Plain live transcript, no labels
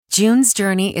June's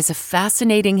Journey is a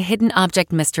fascinating hidden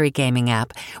object mystery gaming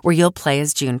app where you'll play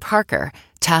as June Parker,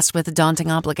 tasked with a daunting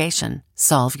obligation: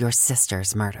 solve your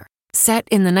sister's murder. Set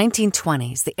in the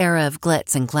 1920s, the era of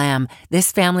glitz and glam,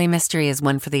 this family mystery is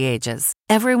one for the ages.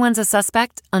 Everyone's a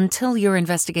suspect until your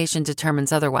investigation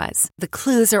determines otherwise. The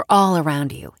clues are all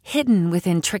around you, hidden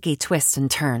within tricky twists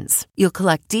and turns. You'll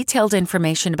collect detailed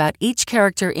information about each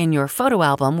character in your photo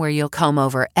album where you'll comb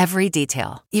over every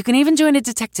detail. You can even join a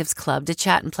detectives club to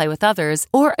chat and play with others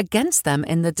or against them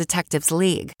in the Detectives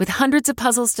League. With hundreds of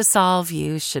puzzles to solve,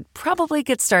 you should probably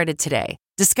get started today.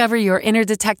 Discover your inner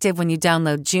detective when you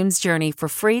download June's Journey for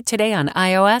free today on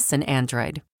iOS and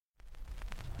Android.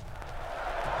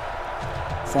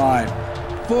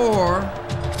 5, 4,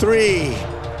 3,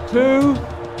 2,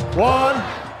 1.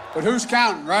 But who's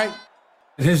counting, right?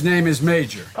 His name is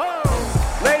Major.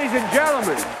 Oh, ladies and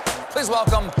gentlemen, please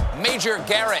welcome Major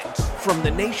Garrett. From the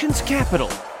nation's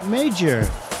capital. Major,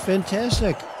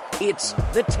 fantastic. It's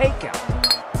The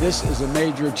Takeout. This is a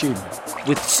major achievement.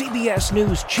 With CBS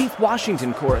News Chief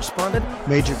Washington Correspondent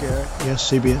Major Garrett, yes,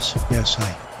 CBS, yes,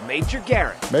 hi. Major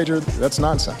Garrett. Major, that's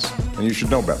nonsense, and you should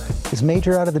know better. Is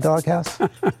Major out of the doghouse?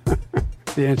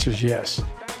 The answer is yes.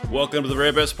 Welcome to the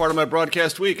very best part of my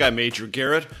broadcast week. I'm Major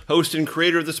Garrett, host and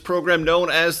creator of this program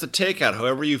known as The Takeout.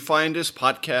 However you find us,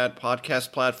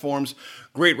 podcast platforms,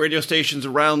 great radio stations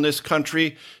around this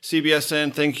country.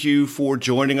 CBSN, thank you for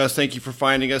joining us. Thank you for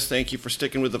finding us. Thank you for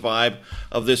sticking with the vibe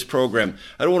of this program.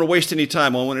 I don't want to waste any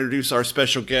time. I want to introduce our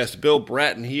special guest, Bill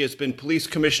Bratton. He has been police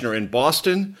commissioner in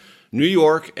Boston, New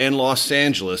York, and Los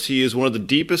Angeles. He is one of the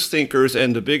deepest thinkers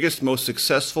and the biggest, most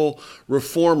successful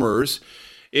reformers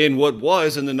in what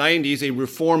was, in the 90s, a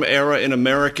reform era in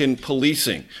American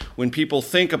policing. When people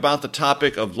think about the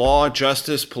topic of law,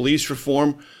 justice, police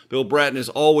reform, Bill Bratton is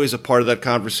always a part of that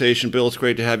conversation. Bill, it's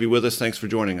great to have you with us. Thanks for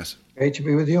joining us. Great to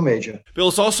be with you, Major. Bill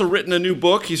has also written a new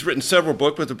book. He's written several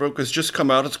books, but the book has just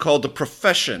come out. It's called The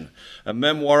Profession, a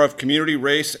memoir of community,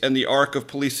 race, and the arc of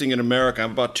policing in America.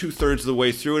 I'm about 2/3 of the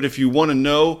way through it. If you want to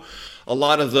know a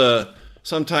lot of the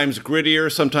sometimes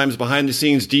grittier, sometimes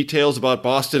behind-the-scenes details about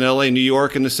Boston, LA, New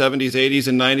York in the 70s, 80s,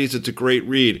 and 90s, it's a great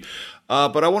read.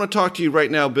 But I want to talk to you right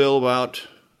now, Bill, about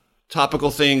topical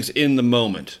things in the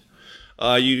moment.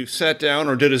 You sat down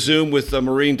or did a Zoom with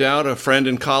Maureen Dowd, a friend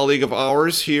and colleague of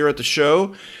ours here at the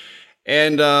show.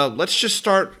 And let's just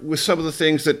start with some of the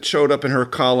things that showed up in her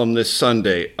column this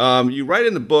Sunday. You write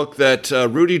in the book that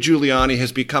Rudy Giuliani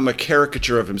has become a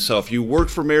caricature of himself. You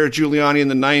worked for Mayor Giuliani in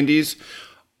the 90s,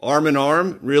 arm in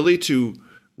arm, really, to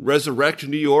resurrect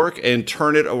New York and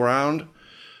turn it around.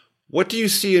 What do you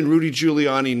see in Rudy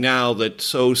Giuliani now that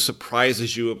so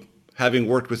surprises you, having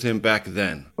worked with him back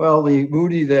then? Well, the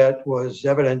Rudy that was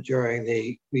evident during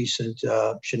the recent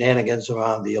shenanigans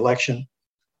around the election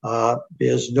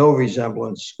bears no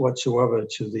resemblance whatsoever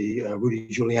to the Rudy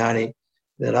Giuliani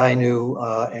that I knew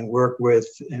and worked with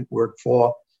and worked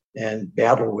for and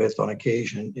battled with on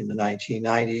occasion in the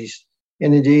 1990s.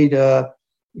 And indeed,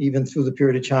 even through the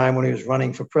period of time when he was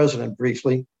running for president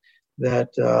briefly, that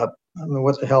I don't know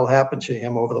what the hell happened to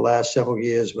him over the last several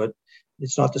years, but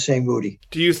it's not the same Rudy.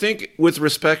 Do you think with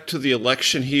respect to the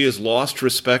election, he has lost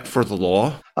respect for the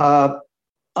law?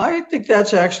 I think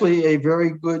that's actually a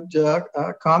very good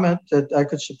comment that I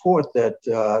could support, that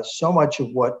so much of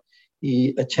what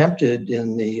he attempted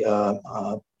in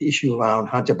the issue around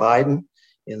Hunter Biden,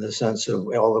 in the sense of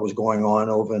all that was going on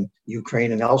over in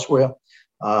Ukraine and elsewhere,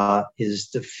 his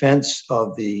defense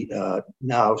of the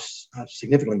now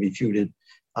significantly refuted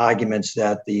arguments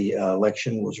that the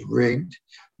election was rigged,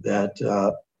 that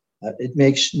it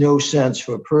makes no sense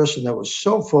for a person that was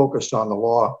so focused on the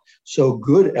law, so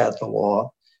good at the law,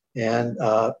 and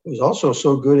was also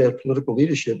so good at political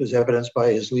leadership, as evidenced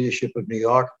by his leadership of New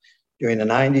York during the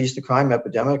 90s, the crime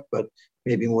epidemic, but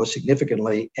maybe more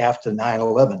significantly after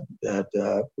 9/11,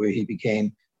 that where he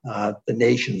became the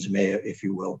nation's mayor, if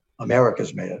you will,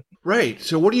 America's mayor. Right.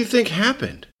 So what do you think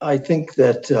happened? I think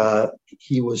that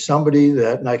he was somebody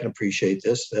that, and I can appreciate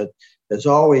this, that has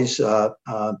always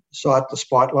sought the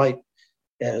spotlight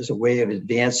as a way of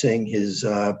advancing his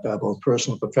both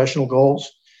personal and professional goals.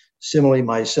 Similarly,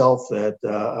 myself, that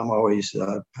I'm always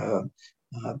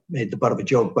made the butt of a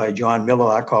joke by John Miller,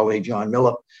 our colleague John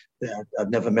Miller, that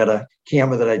I've never met a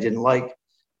camera that I didn't like.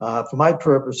 For my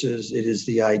purposes, it is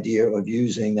the idea of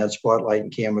using that spotlight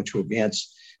and camera to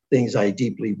advance things I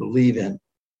deeply believe in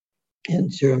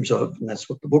terms of, and that's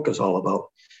what the book is all about.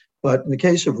 But in the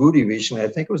case of Rudy recently, I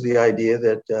think it was the idea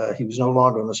that he was no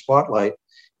longer in the spotlight,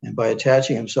 and by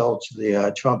attaching himself to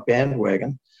the Trump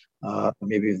bandwagon,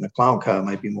 maybe even the clown car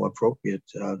might be more appropriate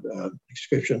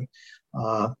description,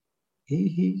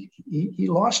 he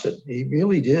lost it. He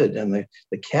really did. And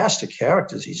the cast of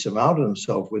characters he surrounded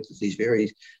himself with at these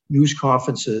various news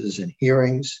conferences and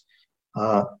hearings.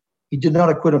 He did not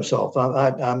acquit himself.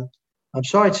 I'm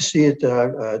sorry to see it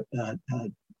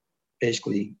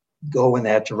basically go in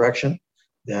that direction.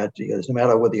 That no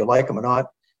matter whether you like him or not,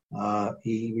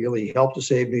 he really helped to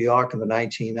save New York in the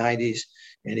 1990s,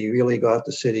 and he really got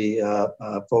the city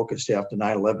focused after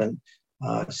 9/11.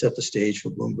 Set the stage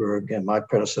for Bloomberg and my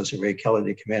predecessor, Ray Kelly,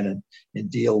 to come in and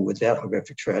deal with that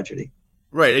horrific tragedy.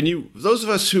 Right. And those of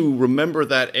us who remember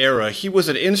that era, he was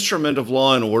an instrument of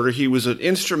law and order. He was an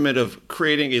instrument of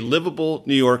creating a livable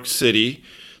New York City,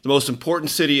 the most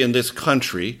important city in this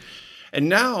country. And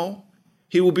now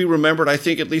he will be remembered, I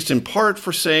think, at least in part,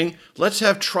 for saying, let's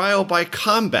have trial by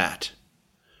combat.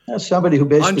 Somebody who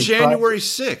basically on January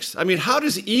 6th. I mean, how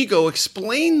does ego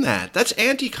explain that? That's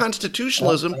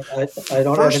anti-constitutionalism. I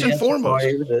don't first have and foremost.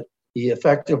 That he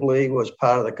effectively was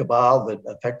part of the cabal that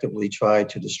effectively tried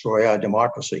to destroy our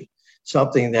democracy.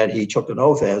 Something that he took an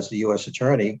oath as the U.S.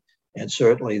 attorney, and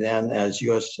certainly then as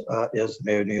the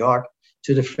mayor of New York,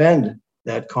 to defend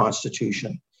that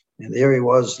Constitution. And there he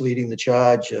was leading the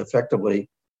charge effectively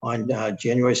on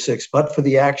January 6th. But for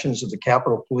the actions of the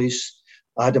Capitol Police,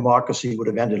 our democracy would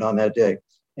have ended on that day.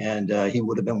 And he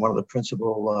would have been one of the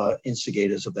principal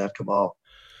instigators of that cabal.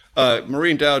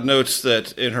 Maureen Dowd notes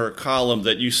that in her column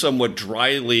that you somewhat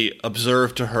dryly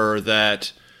observed to her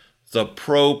that the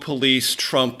pro-police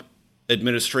Trump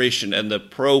administration and the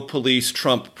pro-police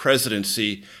Trump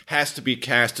presidency has to be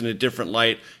cast in a different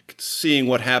light, seeing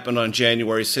what happened on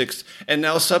January 6th, and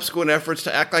now subsequent efforts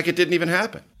to act like it didn't even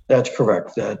happen. That's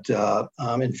correct. That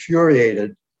I'm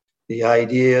infuriated the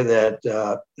idea that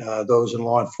those in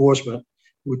law enforcement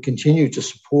would continue to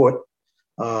support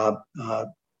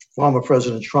former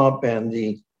President Trump and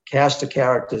the cast of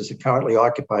characters that currently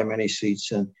occupy many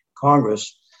seats in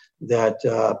Congress that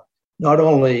not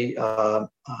only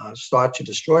start to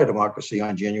destroy democracy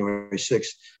on January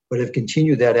 6th, but have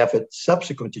continued that effort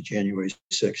subsequent to January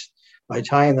 6th by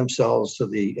tying themselves to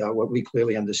the what we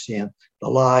clearly understand, the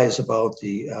lies about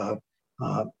the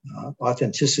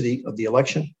authenticity of the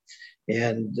election.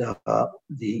 And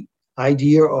the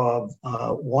idea of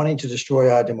wanting to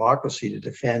destroy our democracy to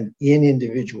defend an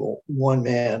individual, one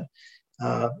man,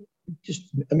 just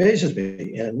amazes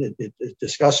me. And it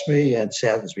disgusts me and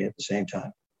saddens me at the same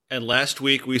time. And last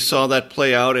week, we saw that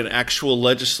play out in actual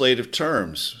legislative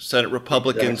terms. Senate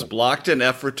Republicans blocked an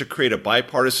effort to create a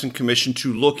bipartisan commission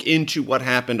to look into what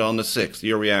happened on the 6th.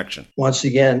 Your reaction? Once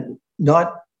again,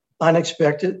 not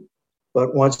unexpected,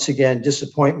 but once again,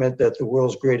 disappointment that the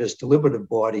world's greatest deliberative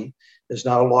body has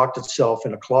now locked itself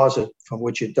in a closet from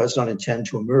which it does not intend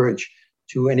to emerge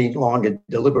to any longer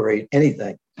deliberate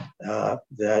anything.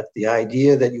 That the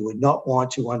idea that you would not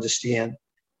want to understand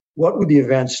what were the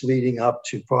events leading up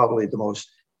to probably the most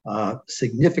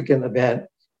significant event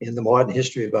in the modern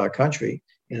history of our country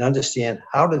and understand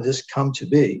how did this come to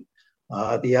be.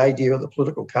 The idea of the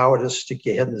political cowardice, stick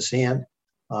your head in the sand.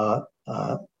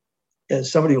 As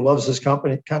somebody who loves this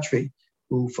country,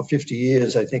 who for 50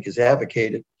 years, I think, has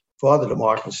advocated for the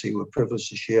democracy we're privileged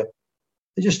to share,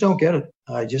 I just don't get it.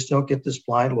 I just don't get this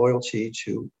blind loyalty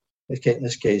to, in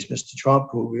this case, Mr. Trump,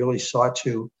 who really sought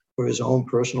to, for his own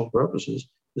personal purposes,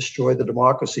 destroy the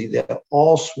democracy they're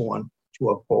all sworn to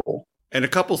uphold. And a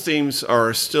couple themes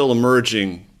are still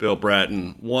emerging, Bill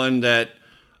Bratton. One that,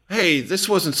 hey, this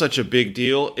wasn't such a big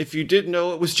deal. If you didn't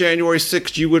know it was January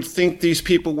 6th, you would think these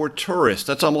people were tourists.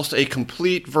 That's almost a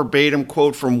complete verbatim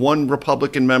quote from one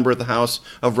Republican member of the House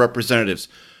of Representatives.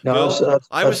 No, Bill,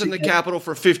 I was in the Capitol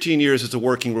for 15 years as a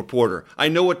working reporter. I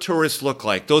know what tourists look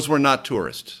like. Those were not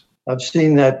tourists. I've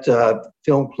seen that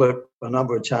film clip a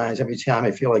number of times. Every time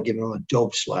I feel like giving them a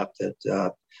dope slap, that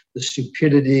the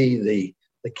stupidity,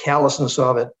 the callousness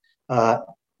of it.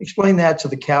 Explain that to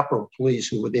the Capitol Police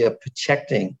who were there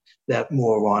protecting that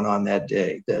moron on that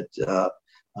day. That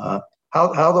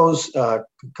how those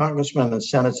congressmen and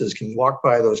senators can walk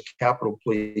by those Capitol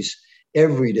Police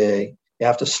every day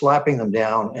after slapping them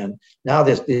down, and now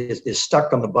they're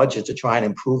stuck on the budget to try and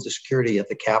improve the security at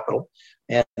the Capitol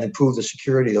and improve the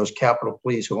security of those Capitol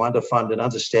Police who are underfunded,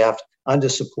 understaffed,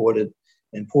 undersupported,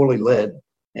 and poorly led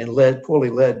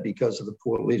because of the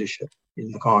poor leadership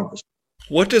in the Congress.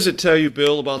 What does it tell you,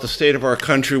 Bill, about the state of our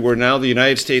country where now the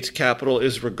United States Capitol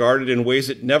is regarded in ways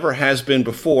it never has been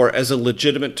before as a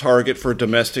legitimate target for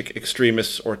domestic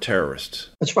extremists or terrorists?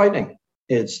 It's frightening.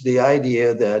 It's the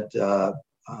idea that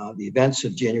the events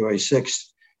of January 6th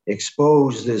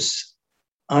exposed this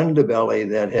underbelly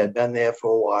that had been there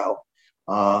for a while.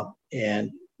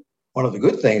 And one of the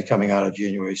good things coming out of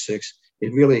January 6th,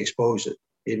 it really exposed it.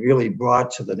 it really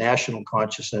brought to the national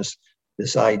consciousness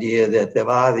this idea that there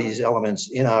are these elements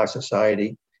in our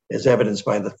society, as evidenced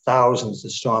by the thousands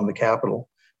that stormed the Capitol,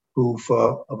 who,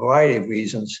 for a variety of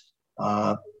reasons,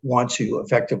 want to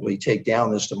effectively take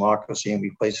down this democracy and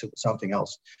replace it with something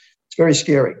else. It's very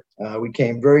scary. We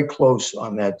came very close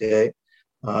on that day.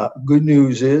 Good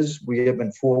news is we have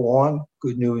been forewarned.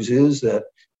 Good news is that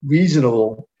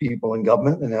reasonable people in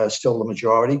government, and still the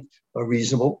majority are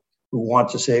reasonable, who want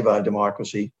to save our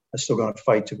democracy, are still going to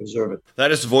fight to preserve it.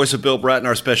 That is the voice of Bill Bratton,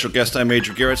 our special guest. I'm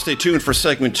Major Garrett. Stay tuned for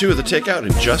segment 2 of The Takeout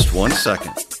in just 1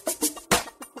 second.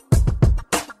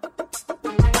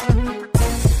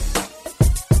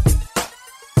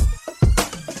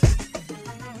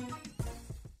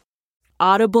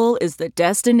 Audible is the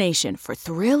destination for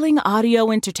thrilling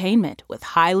audio entertainment with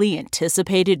highly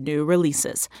anticipated new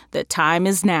releases. The time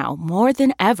is now more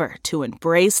than ever to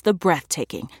embrace the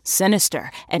breathtaking,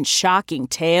 sinister, and shocking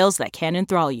tales that can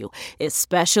enthrall you,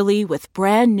 especially with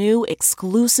brand new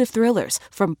exclusive thrillers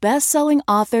from best-selling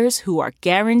authors who are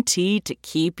guaranteed to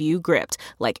keep you gripped,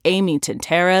 like Amy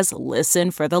Tintera's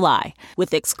Listen for the Lie.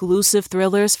 With exclusive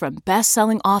thrillers from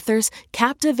best-selling authors,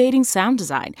 captivating sound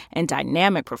design, and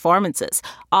dynamic performances,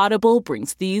 Audible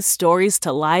brings these stories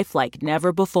to life like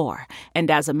never before. And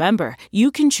as a member,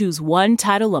 you can choose one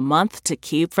title a month to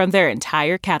keep from their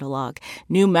entire catalog.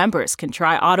 New members can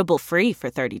try Audible free for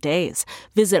 30 days.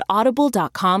 Visit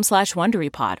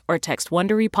audible.com/WonderyPod or text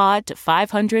WonderyPod to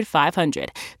 500-500.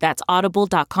 That's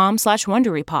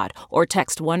audible.com/WonderyPod or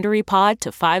text WonderyPod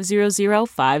to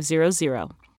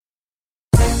 500-500.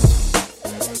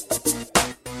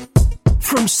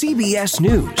 From CBS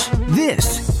News,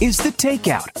 this is The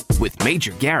Takeout with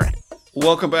Major Garrett.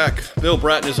 Welcome back. Bill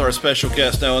Bratton is our special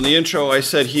guest. Now, in the intro, I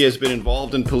said he has been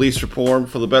involved in police reform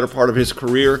for the better part of his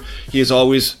career. He is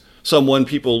always someone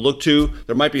people look to.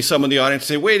 There might be some in the audience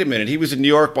say, wait a minute, he was in New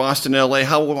York, Boston, LA.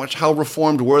 How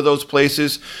reformed were those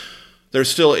places? There's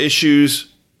still issues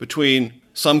between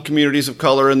some communities of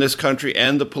color in this country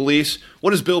and the police.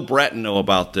 What does Bill Bratton know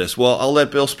about this? Well, I'll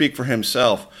let Bill speak for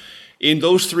himself. In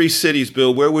those 3 cities,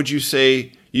 Bill, where would you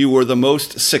say you were the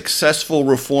most successful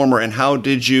reformer, and how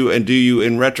did you and do you,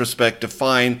 in retrospect,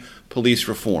 define police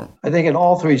reform? I think in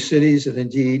all 3 cities, and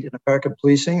indeed in American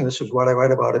policing, and this is what I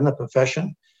write about in The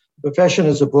Profession. The Profession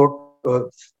is a book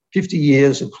of 50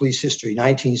 years of police history,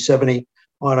 1970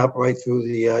 on up right through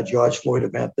the George Floyd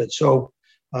event that so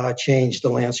changed the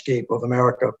landscape of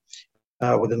America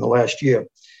within the last year.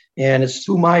 And it's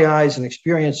through my eyes and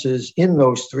experiences in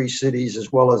those 3 cities,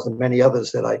 as well as the many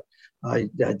others that I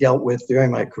dealt with during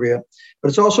my career. But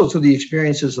it's also through the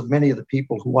experiences of many of the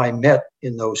people who I met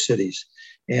in those cities.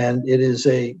 And it is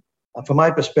from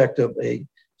my perspective, a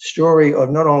story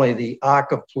of not only the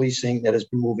arc of policing that has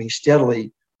been moving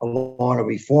steadily along a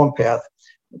reform path.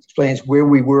 It explains where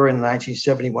we were in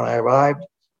 1970 when I arrived,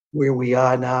 where we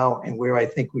are now, and where I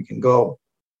think we can go,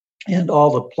 and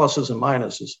all the pluses and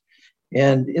minuses.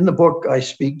 And in the book, I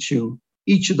speak to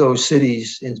each of those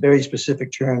cities in very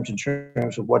specific terms, in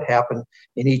terms of what happened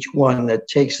in each one that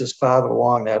takes us farther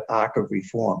along that arc of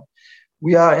reform.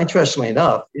 We are, interestingly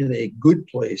enough, in a good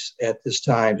place at this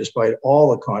time, despite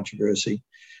all the controversy,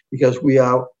 because we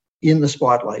are in the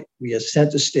spotlight. We are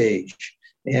center stage.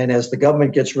 And as the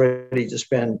government gets ready to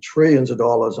spend trillions of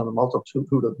dollars on a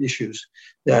multitude of issues,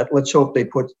 that let's hope they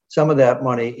put some of that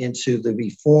money into the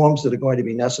reforms that are going to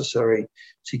be necessary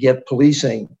to get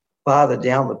policing farther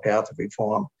down the path of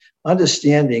reform.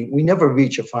 Understanding we never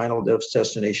reach a final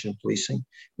destination in policing.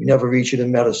 We never reach it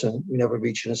in medicine. We never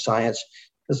reach it in science,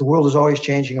 because the world is always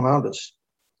changing around us.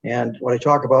 And what I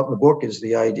talk about in the book is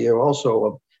the idea also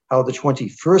of how the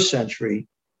 21st century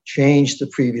changed the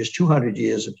previous 200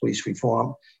 years of police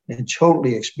reform and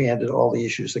totally expanded all the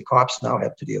issues that cops now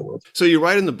have to deal with. So you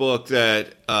write in the book that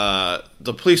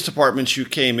the police departments you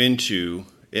came into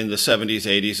in the 70s,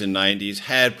 80s, and 90s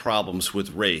had problems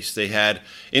with race. They had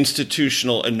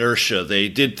institutional inertia. They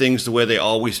did things the way they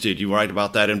always did. You write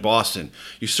about that in Boston.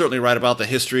 You certainly write about the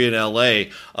history in LA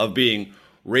of being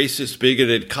racist,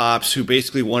 bigoted cops who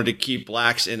basically wanted to keep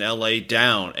blacks in LA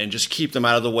down and just keep them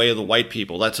out of the way of the white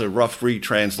people. That's a rough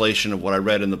retranslation of what I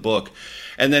read in the book.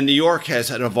 And then New York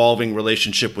has an evolving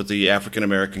relationship with the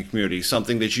African-American community,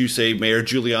 something that you say Mayor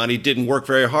Giuliani didn't work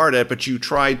very hard at, but you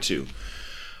tried to.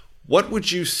 What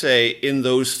would you say in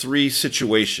those 3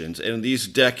 situations, in these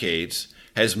decades,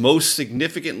 has most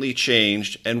significantly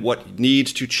changed, and what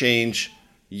needs to change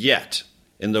yet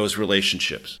in those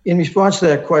relationships? In response to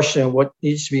that question, what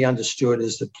needs to be understood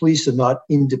is that police are not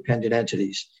independent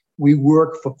entities. We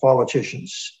work for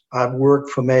politicians. I've worked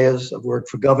for mayors, I've worked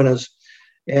for governors,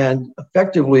 and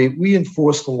effectively we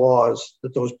enforce the laws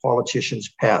that those politicians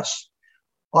pass.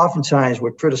 Oftentimes,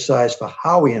 we're criticized for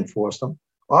how we enforce them.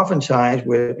 Oftentimes,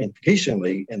 we're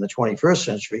increasingly, in the 21st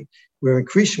century, we're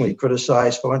increasingly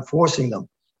criticized for enforcing them,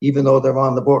 even though they're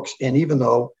on the books and even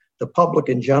though the public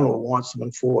in general wants them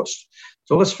enforced.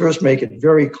 So let's first make it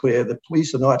very clear that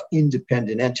police are not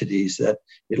independent entities, that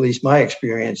at least my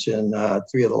experience in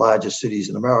three of the largest cities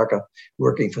in America,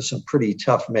 working for some pretty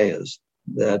tough mayors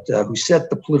that who set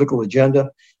the political agenda.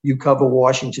 You cover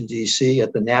Washington, D.C.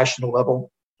 at the national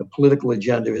level. The political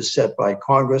agenda is set by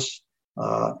Congress,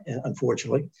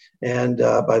 unfortunately, and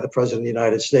by the President of the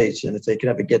United States. And if they can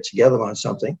ever get together on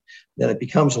something, then it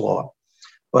becomes law.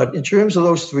 But in terms of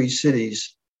those three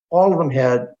cities, all of them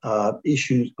had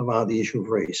issues around the issue of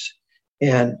race.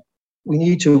 And we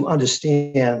need to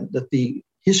understand that the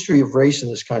history of race in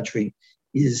this country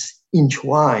is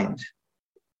entwined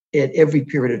at every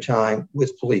period of time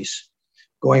with police.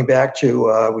 Going back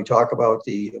to, we talk about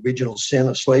the original sin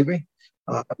of slavery.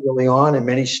 Early on in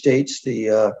many states,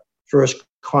 the first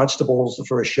constables, the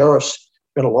first sheriffs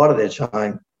spent a lot of their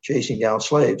time chasing down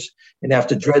slaves. And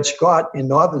after Dred Scott in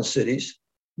northern cities,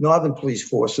 northern police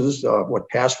forces, what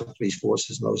passed for police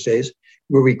forces in those days,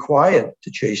 were required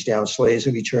to chase down slaves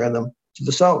and return them to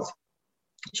the South.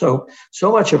 So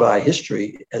much of our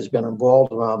history has been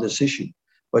involved around this issue.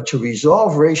 But to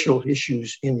resolve racial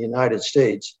issues in the United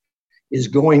States is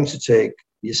going to take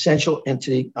the essential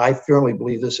entity, I firmly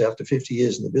believe this after 50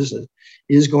 years in the business,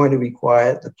 is going to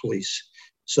require the police.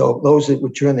 So those that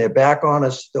would turn their back on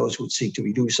us, those who would seek to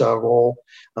reduce our role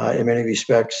in many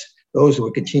respects, those who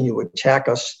would continue to attack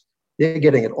us, they're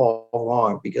getting it all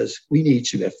wrong, because we need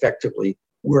to effectively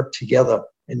work together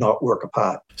and not work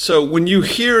apart. So when you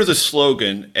hear the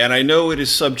slogan, and I know it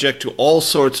is subject to all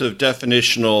sorts of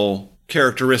definitional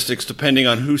characteristics depending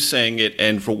on who's saying it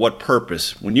and for what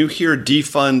purpose, when you hear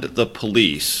defund the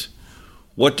police,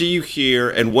 what do you hear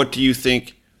and what do you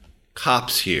think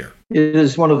cops hear? It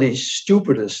is one of the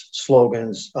stupidest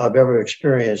slogans I've ever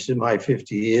experienced in my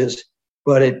 50 years,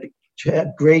 but it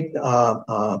had great, it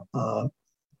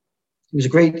was a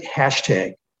great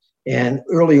hashtag. And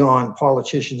early on,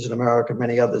 politicians in America,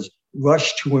 many others,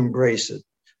 rushed to embrace it.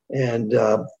 And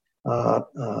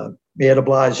Mayor de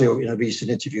Blasio, in a recent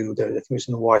interview that I think was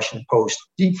in the Washington Post,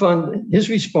 his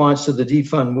response to the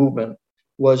defund movement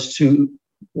was to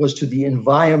the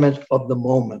environment of the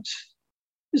moment.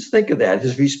 Just think of that.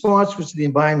 His response was to the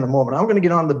environment of the moment. I'm going to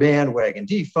get on the bandwagon.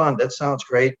 Defund, that sounds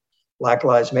great. Black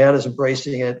Lives Matter is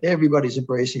embracing it. Everybody's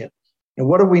embracing it. And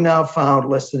what have we now found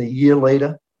less than a year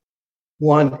later?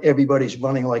 One, everybody's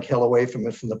running like hell away from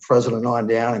it, from the president on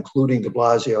down, including de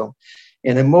Blasio.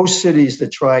 And in most cities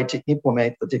that tried to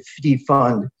implement the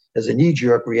defund as a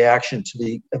knee-jerk reaction to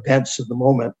the events of the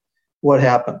moment, what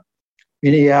happened?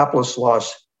 Minneapolis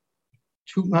lost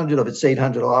 200 of its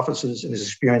 800 officers and is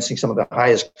experiencing some of the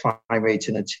highest crime rates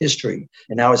in its history.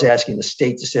 And now is asking the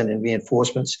state to send in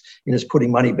reinforcements and is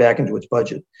putting money back into its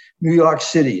budget. New York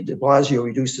City, de Blasio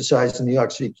reduced the size of the New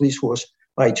York City police force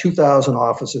by 2,000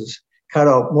 officers, cut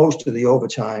out most of the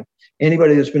overtime.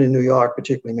 Anybody that's been in New York,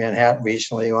 particularly Manhattan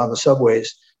recently, or on the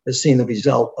subways, has seen the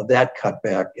result of that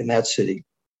cutback in that city.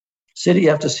 City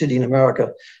after city in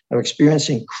America are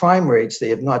experiencing crime rates they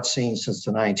have not seen since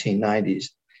the 1990s.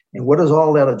 And what is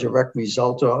all that a direct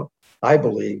result of? I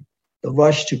believe the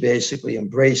rush to basically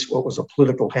embrace what was a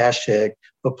political hashtag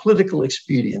for political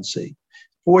expediency.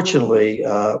 Fortunately,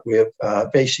 we've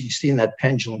basically seen that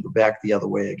pendulum go back the other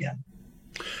way again.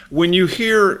 When you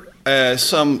hear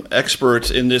some experts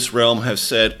in this realm have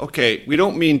said, okay, we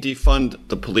don't mean defund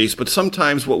the police, but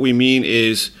sometimes what we mean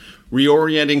is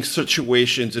reorienting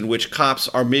situations in which cops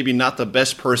are maybe not the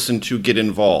best person to get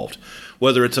involved,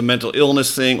 whether it's a mental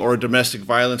illness thing or a domestic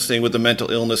violence thing with a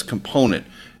mental illness component.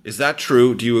 Is that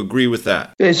true? Do you agree with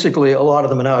that? Basically, a lot of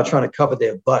them are now trying to cover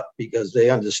their butt because they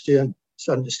understand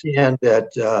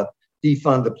that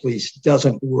defund the police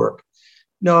doesn't work.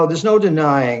 No, there's no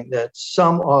denying that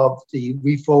some of the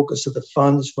refocus of the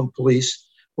funds from police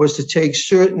was to take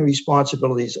certain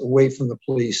responsibilities away from the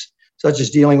police, such as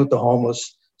dealing with the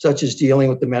homeless, such as dealing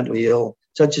with the mentally ill,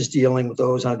 such as dealing with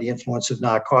those under the influence of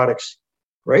narcotics.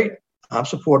 Great. I'm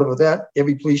supportive of that.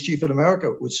 Every police chief in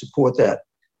America would support that.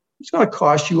 It's going to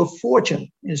cost you a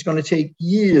fortune. And it's going to take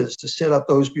years to set up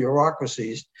those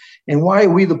bureaucracies. And why are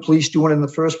we, the police, doing it in the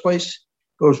first place?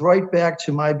 Goes right back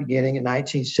to my beginning in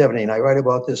 1970, and I write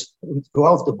about this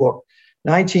throughout the book.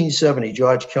 1970,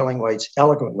 George Kelling writes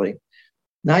eloquently,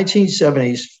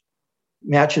 1970s,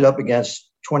 match it up against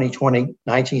 2020,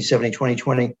 1970,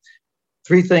 2020.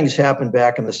 Three things happened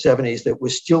back in the 70s that we're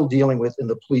still dealing with in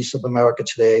the police of America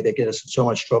today that get us in so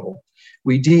much trouble.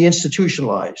 We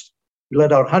deinstitutionalized. We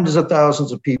let out hundreds of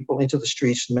thousands of people into the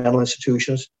streets and mental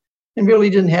institutions. and really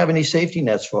didn't have any safety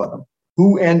nets for them.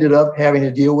 Who ended up having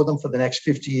to deal with them for the next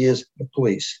 50 years? The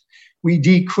police. We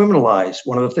decriminalized.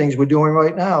 One of the things we're doing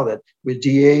right now that with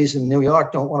DAs in New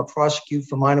York don't want to prosecute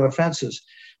for minor offenses.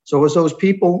 So as those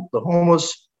people, the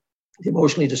homeless, the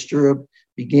emotionally disturbed,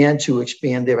 began to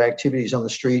expand their activities on the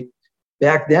street,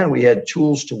 back then we had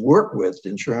tools to work with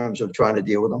in terms of trying to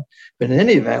deal with them. But in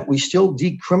any event, we still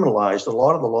decriminalized a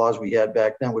lot of the laws we had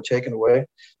back then were taken away.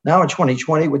 Now in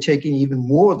 2020, we're taking even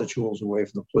more of the tools away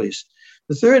from the police.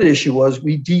 The third issue was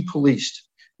we depoliced.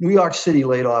 New York City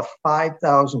laid off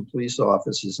 5,000 police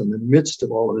officers in the midst of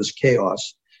all of this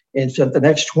chaos and spent the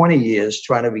next 20 years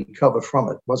trying to recover from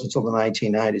it. It wasn't until the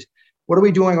 1990s. What are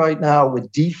we doing right now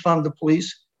with defund the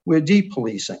police? We're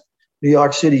depolicing. New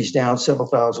York City's down several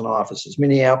thousand officers.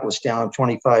 Minneapolis down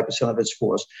 25% of its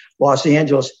force. Los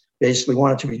Angeles basically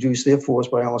wanted to reduce their force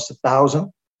by almost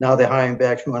 1,000. Now they're hiring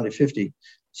back 250.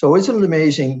 So isn't it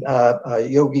amazing,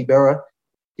 Yogi Berra,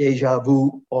 deja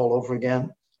vu all over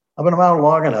again? I've been around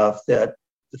long enough that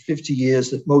the 50 years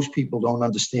that most people don't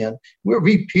understand, we're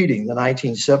repeating the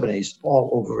 1970s all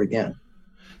over again.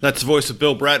 That's the voice of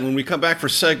Bill Bratton. When we come back for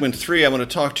segment 3, I want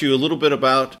to talk to you a little bit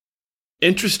about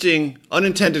interesting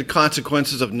unintended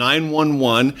consequences of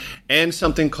 911 and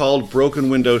something called broken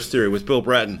windows theory with Bill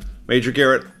Bratton. Major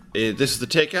Garrett, this is The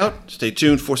Takeout. Stay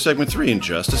tuned for segment 3 in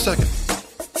just a second.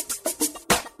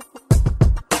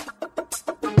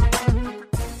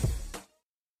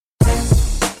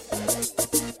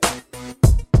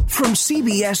 From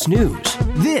CBS News,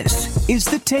 this is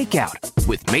The Takeout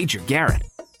with Major Garrett.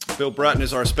 Bill Bratton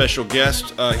is our special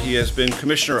guest. He has been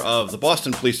commissioner of the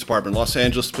Boston Police Department, Los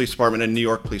Angeles Police Department, and New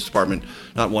York Police Department,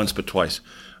 not once but twice.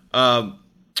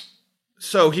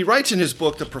 So he writes in his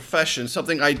book, The Profession,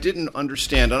 something I didn't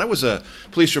understand. And I was a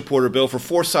police reporter, Bill, for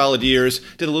 4 solid years.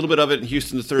 Did a little bit of it in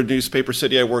Houston, the third newspaper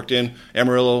city I worked in,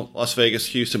 Amarillo, Las Vegas,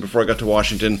 Houston, before I got to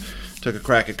Washington. Took a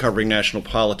crack at covering national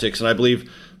politics. And I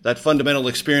believe that fundamental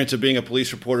experience of being a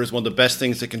police reporter is one of the best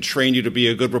things that can train you to be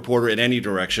a good reporter in any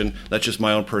direction. That's just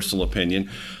my own personal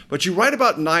opinion. But you write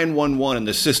about 911 in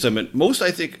the system, and most, I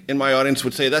think, in my audience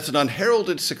would say that's an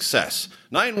unheralded success.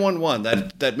 911,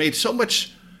 that made so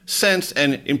much sense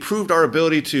and improved our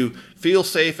ability to feel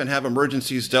safe and have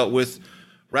emergencies dealt with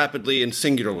rapidly and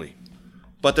singularly.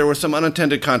 But there were some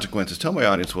unintended consequences. Tell my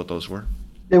audience what those were.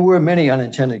 There were many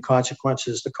unintended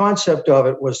consequences. The concept of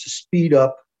it was to speed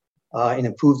up and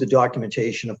improve the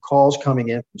documentation of calls coming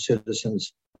in from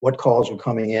citizens, what calls were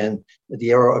coming in.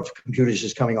 The era of computers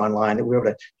is coming online, that we were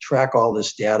able to track all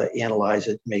this data, analyze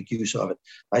it, make use of it.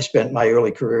 I spent my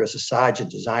early career as a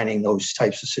sergeant designing those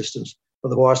types of systems for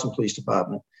the Boston Police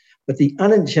Department. But the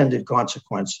unintended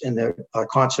consequence, and there are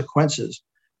consequences,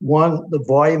 one, the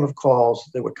volume of calls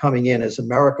that were coming in as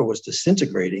America was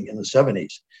disintegrating in the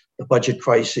 70s. The budget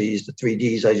crises, the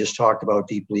 3Ds I just talked about,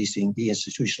 depolicing,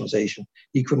 deinstitutionalization,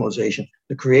 decriminalization,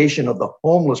 the creation of the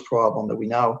homeless problem that we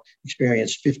now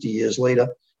experience 50 years later.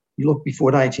 You look before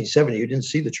 1970, you didn't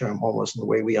see the term homeless in the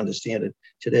way we understand it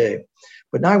today.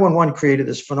 But 911 created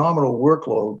this phenomenal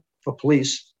workload for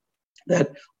police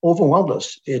that overwhelmed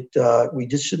us. We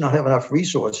just did not have enough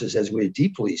resources as we were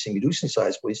depolicing, reducing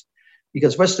size police,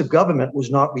 because the rest of government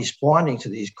was not responding to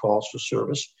these calls for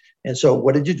service. And so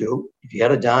what did you do? If you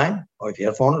had a dime or if you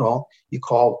had a phone at home, you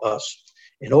called us.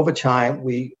 And over time,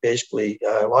 we basically,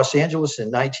 Los Angeles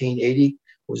in 1980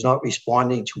 was not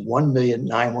responding to 1 million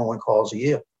 911 calls a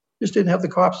year. Just didn't have the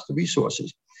cops, the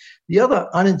resources. The other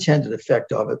unintended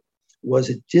effect of it was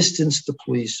it distanced the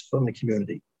police from the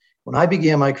community. When I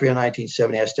began my career in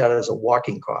 1970, I started as a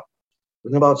walking cop.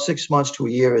 Within about 6 months to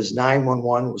a year, as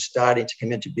 911 was starting to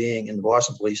come into being in the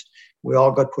Boston Police, we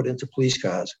all got put into police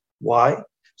cars. Why?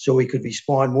 So we could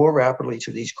respond more rapidly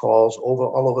to these calls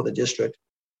all over the district.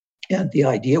 And the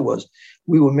idea was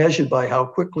we were measured by how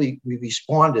quickly we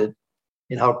responded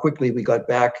and how quickly we got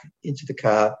back into the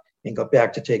car and got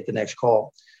back to take the next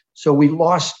call. So we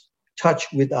lost touch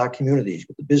with our communities,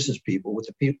 with the business people, with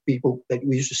the people that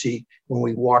we used to see when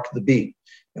we walked the beat.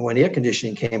 And when air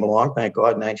conditioning came along, thank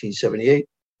God, in 1978,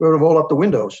 we would roll up the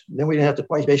windows. And then we didn't have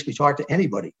to basically talk to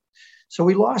anybody. So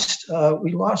we lost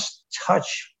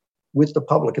touch with the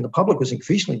public, and the public was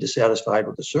increasingly dissatisfied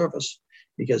with the service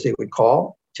because they would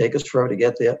call, take us forever to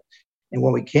get there. And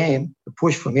when we came, the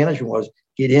push from management was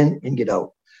get in and get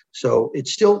out. So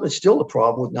it's still the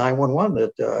problem with 911,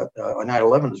 or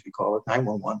 911 as we call it,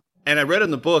 911. And I read in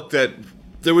the book that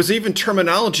there was even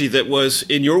terminology that was,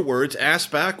 in your words, ass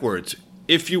backwards.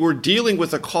 If you were dealing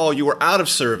with a call, you were out of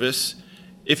service.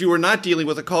 If you were not dealing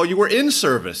with a call, you were in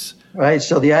service. Right.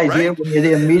 So the idea when you're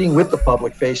there meeting with the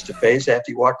public face to face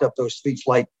after you walked up those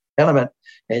 3-flight tenement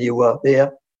and you were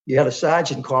there, you had a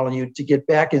sergeant calling you to get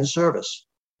back in service.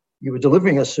 You were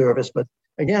delivering a service, but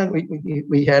again,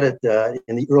 we had it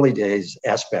in the early days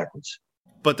ass backwards.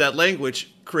 But that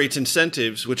language creates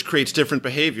incentives, which creates different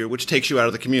behavior, which takes you out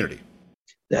of the community.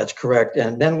 That's correct.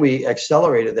 And then we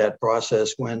accelerated that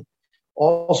process when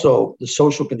also the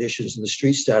social conditions in the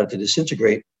streets started to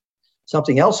disintegrate.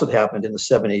 Something else had happened in the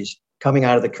 70s, coming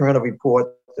out of the Kerner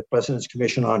report, the President's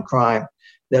Commission on Crime,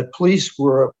 that police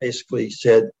were basically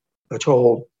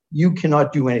told, you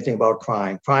cannot do anything about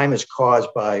crime. Crime is caused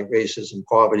by racism,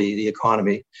 poverty, the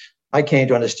economy. I came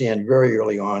to understand very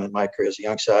early on in my career as a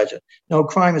young sergeant, no,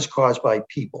 crime is caused by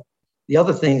people. The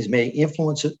other things may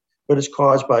influence it, but it's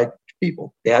caused by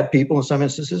people. Bad people in some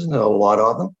instances, and there are a lot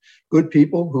of them. Good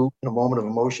people who, in a moment of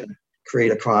emotion,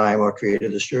 create a crime or create a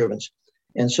disturbance.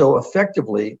 And so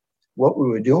effectively, what we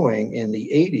were doing in the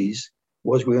 80s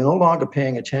was we were no longer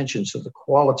paying attention to the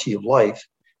quality of life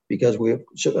because we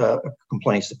have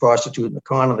complaints, the prostitute, the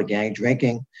con, the gang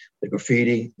drinking, the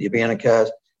graffiti, the abandoned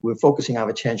cars. We were focusing our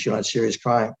attention on serious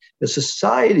crime. The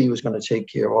society was going to take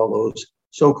care of all those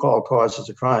so-called causes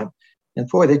of crime. And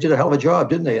boy, they did a hell of a job,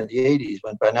 didn't they, in the 80s,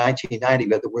 when by 1990,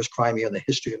 we had the worst crime year in the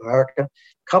history of America,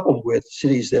 coupled with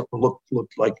cities that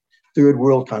looked like third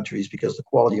world countries because the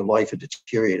quality of life had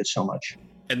deteriorated so much.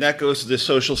 And that goes to the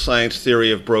social science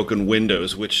theory of broken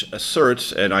windows, which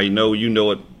asserts, and I know you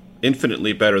know it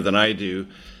infinitely better than I do,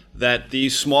 that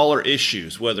these smaller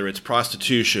issues, whether it's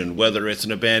prostitution, whether it's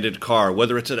an abandoned car,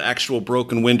 whether it's an actual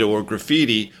broken window or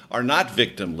graffiti, are not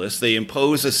victimless. They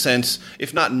impose a sense,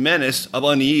 if not menace, of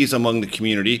unease among the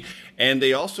community, and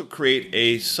they also create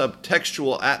a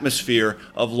subtextual atmosphere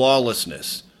of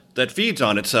lawlessness that feeds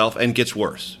on itself and gets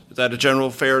worse. Is that a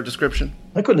general fair description?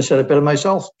 I couldn't have said it better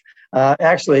myself.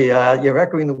 Actually, you're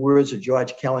echoing the words of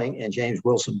George Kelly and James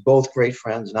Wilson, both great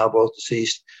friends, now both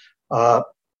deceased.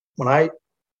 When I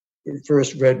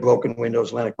first read Broken Windows,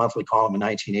 Atlantic Monthly column in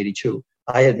 1982,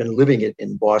 I had been living it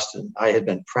in Boston. I had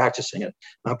been practicing it.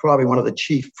 I'm probably one of the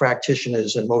chief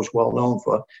practitioners and most well-known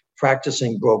for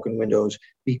practicing broken windows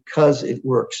because it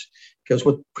works. Because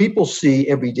what people see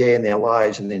every day in their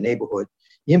lives, in their neighborhood,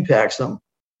 impacts them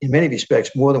in many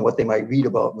respects more than what they might read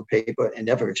about in the paper and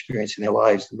never experience in their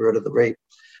lives, the murder, the rape.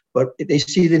 But they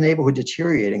see the neighborhood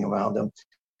deteriorating around them.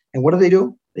 And what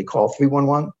do? They call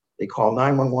 311, they call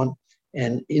 911.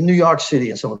 And in New York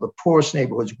City, in some of the poorest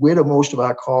neighborhoods, where do most of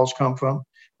our calls come from?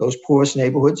 Those poorest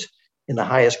neighborhoods, in the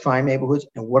highest crime neighborhoods.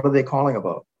 And what are they calling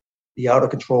about? The out of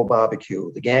control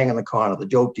barbecue, the gang in the corner, the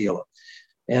dope dealer.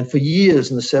 And for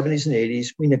years in the 70s and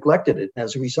 80s, we neglected it. And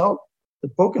as a result, the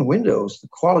broken windows, the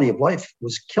quality of life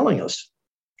was killing us,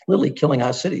 literally killing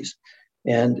our cities.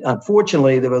 And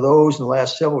unfortunately, there were those in the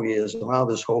last several years around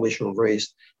this whole issue of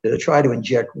race that have tried to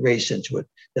inject race into it,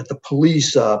 that the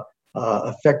police are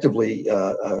effectively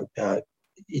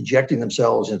injecting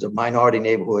themselves into minority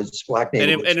neighborhoods, black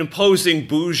neighborhoods. And imposing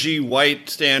bougie white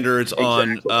standards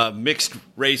on mixed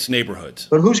race neighborhoods.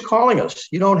 But who's calling us?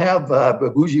 You don't have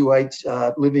bougie whites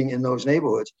living in those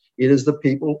neighborhoods. It is the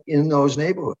people in those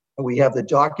neighborhoods. And we have the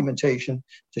documentation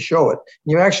to show it.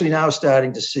 And you're actually now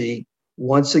starting to see,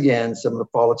 once again, some of the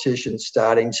politicians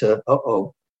starting to,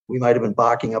 we might have been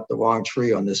barking up the wrong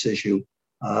tree on this issue.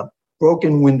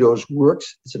 Broken windows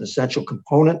works. It's an essential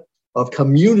component of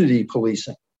community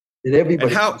policing that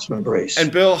everybody needs to embrace.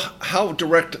 And Bill, how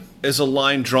direct is a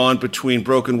line drawn between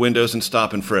broken windows and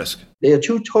stop and frisk? They are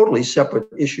two totally separate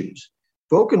issues.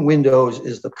 Broken windows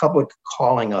is the public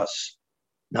calling us,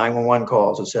 911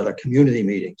 calls, etc., community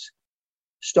meetings.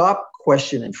 Stop,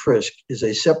 question, and frisk is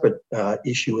a separate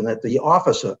issue in that the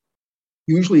officer,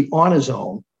 usually on his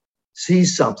own,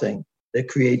 sees something that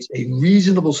creates a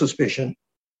reasonable suspicion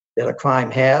that a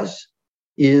crime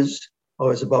is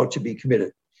or is about to be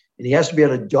committed. And he has to be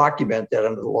able to document that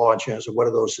under the law in terms of what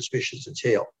do those suspicions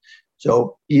entail.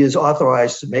 So he is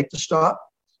authorized to make the stop.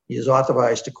 He is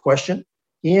authorized to question.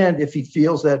 And if he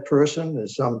feels that person,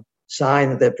 there's some sign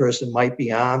that that person might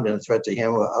be armed and a threat to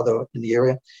him or other in the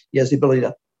area, he has the ability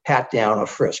to pat down or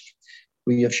frisk.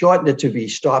 We have shortened it to be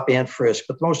stop and frisk,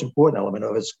 but the most important element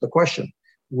of it is the question,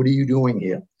 what are you doing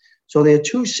here? So there are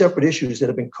two separate issues that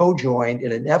have been co-joined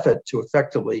in an effort to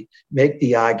effectively make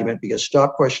the argument, because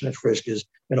stop, question, and frisk has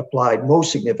been applied most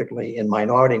significantly in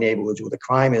minority neighborhoods where the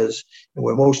crime is and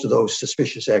where most of those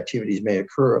suspicious activities may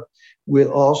occur, with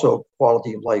also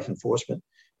quality of life enforcement.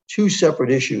 Two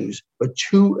separate issues, but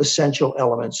two essential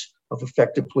elements of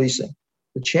effective policing.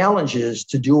 The challenge is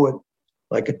to do it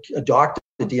like a doctor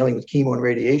dealing with chemo and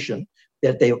radiation,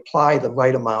 that they apply the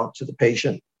right amount to the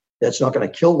patient. That's not going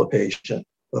to kill the patient,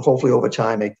 but hopefully over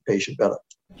time make the patient better.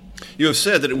 You have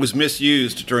said that it was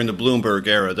misused during the Bloomberg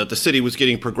era, that the city was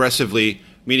getting progressively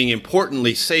meaning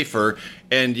importantly safer,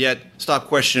 and yet stop,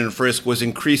 question, and frisk was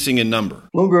increasing in number.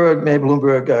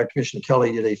 Commissioner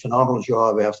Kelly did a phenomenal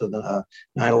job after the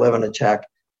 9/11 attack,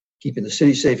 keeping the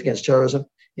city safe against terrorism.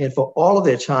 And for all of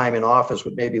their time in office,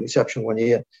 with maybe exception 1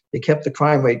 year, they kept the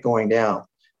crime rate going down.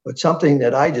 But something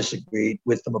that I disagreed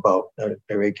with them about,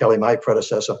 Ray Kelly, my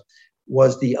predecessor,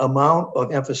 was the amount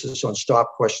of emphasis on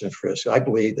stop, question, and frisk. I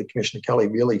believe that Commissioner Kelly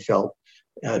really felt,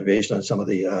 based on some of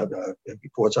the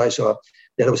reports I saw,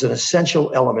 that it was an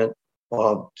essential element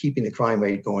of keeping the crime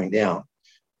rate going down.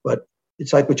 But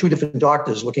it's like we're two different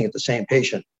doctors looking at the same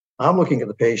patient. I'm looking at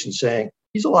the patient saying,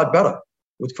 he's a lot better.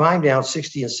 With crime down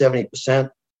 60 and 70%,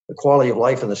 the quality of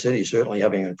life in the city certainly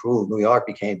having improved. New York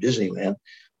became Disneyland.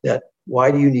 That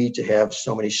why do you need to have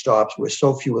so many stops where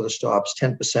so few of the stops,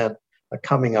 10%, are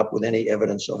coming up with any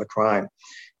evidence of a crime?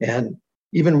 And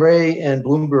even Ray and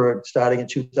Bloomberg, starting in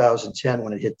 2010,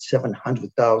 when it hit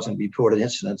 700,000 reported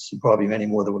incidents, and probably many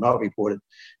more that were not reported,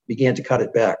 began to cut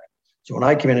it back. So when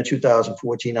I came in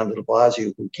 2014 under de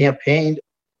Blasio, who campaigned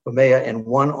for mayor and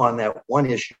won it on that one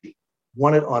issue, it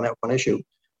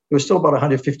was still about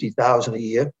 150,000 a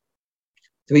year.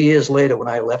 3 years later, when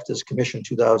I left as commissioner in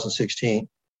 2016,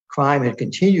 crime had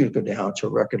continued to go down to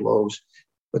record lows,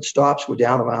 but stops were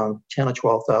down around 10 or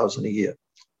 12,000 a year.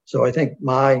 So I think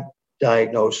my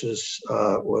diagnosis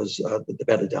was the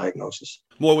better diagnosis.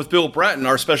 More with Bill Bratton,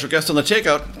 our special guest on The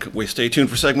Takeout. We stay tuned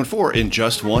for segment 4 in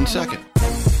just 1 second.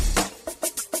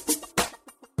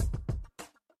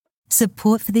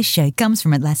 Support for this show comes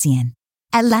from Atlassian.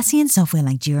 Atlassian software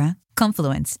like Jira,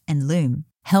 Confluence, and Loom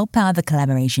help power the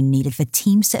collaboration needed for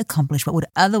teams to accomplish what would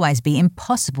otherwise be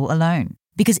impossible alone.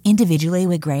 Because individually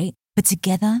we're great, but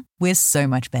together we're so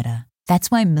much better.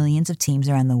 That's why millions of teams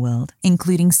around the world,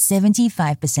 including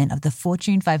 75% of the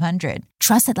Fortune 500,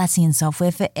 trust Atlassian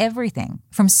software for everything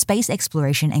from space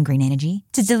exploration and green energy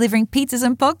to delivering pizzas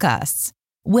and podcasts.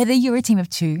 Whether you're a team of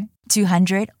 2,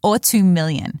 200, or 2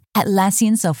 million,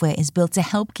 Atlassian software is built to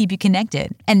help keep you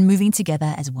connected and moving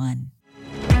together as one.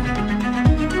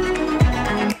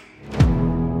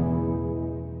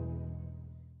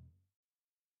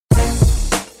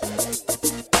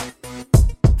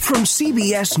 From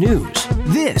CBS News,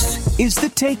 this is The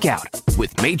Takeout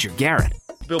with Major Garrett.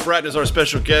 Bill Bratton is our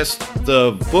special guest.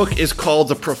 The book is called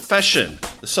The Profession.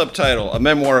 The subtitle, A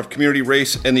Memoir of Community,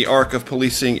 Race, and the Arc of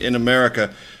Policing in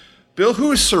America. Bill,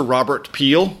 who is Sir Robert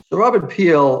Peel? Sir Robert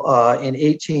Peel, in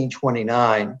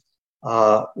 1829,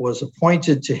 was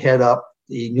appointed to head up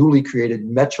the newly created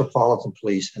Metropolitan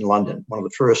Police in London, one of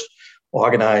the first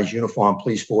organized uniformed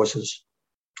police forces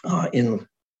in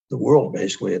the world,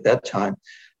 basically, at that time,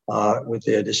 with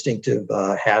their distinctive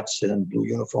hats and blue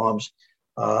uniforms.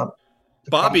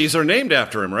 Bobbies are named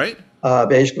after him, right?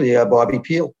 Basically, Bobby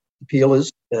Peel. The Peel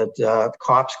is that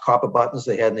copper buttons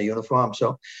they had in the uniform.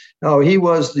 So, no, he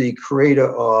was the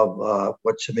creator of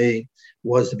what to me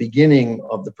was the beginning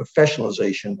of the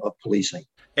professionalization of policing.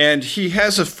 And he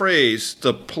has a phrase,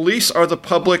 the police are the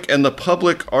public and the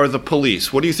public are the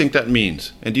police. What do you think that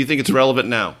means? And do you think it's relevant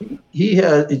now? He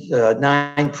had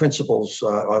 9 principles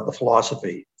of the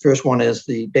philosophy. First one is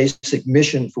the basic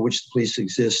mission for which the police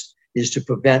exist is to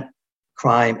prevent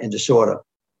crime and disorder.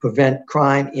 Prevent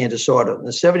crime and disorder. In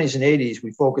the 70s and 80s,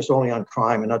 we focused only on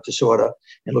crime and not disorder,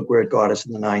 and look where it got us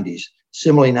in the 90s.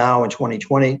 Similarly, now in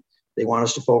 2020, they want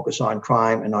us to focus on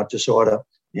crime and not disorder,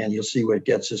 and you'll see where it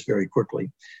gets us very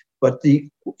quickly. But the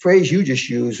phrase you just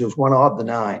used was one of the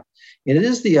 9, and it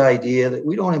is the idea that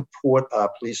we don't import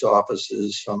our police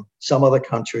officers from some other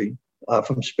country,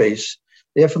 from space.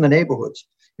 They're from the neighborhoods,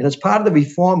 and it's part of the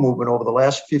reform movement over the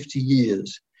last 50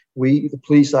 years. We, the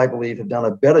police, I believe, have done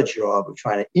a better job of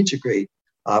trying to integrate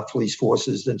our police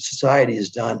forces than society has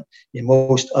done in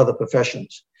most other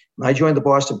professions. When I joined the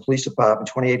Boston Police Department,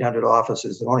 2,800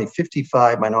 officers, there were only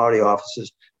 55 minority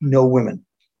officers, no women,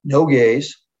 no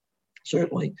gays,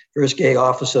 certainly. First gay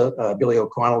officer, Billy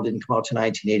O'Connell, didn't come out to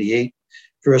 1988.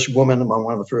 First woman,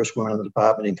 one of the first women in the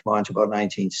department, didn't come on to about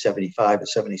 1975 or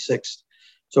 76.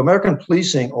 So American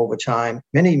policing over time,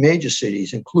 many major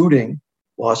cities, including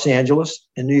Los Angeles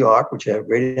and New York, which I have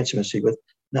great intimacy with,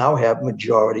 now have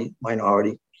majority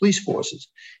minority police forces.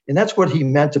 And that's what he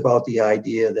meant about the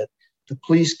idea that the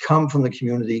police come from the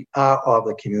community, are of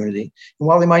the community. And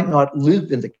while they might not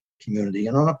live in the community,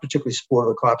 and I'm not particularly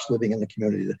supportive of cops living in the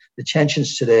community, the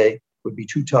tensions today would be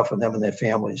too tough for them and their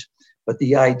families. But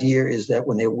the idea is that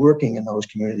when they're working in those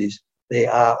communities, they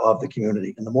are of the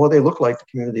community. And the more they look like the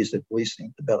communities they're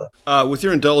policing, the better. With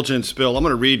your indulgence, Bill, I'm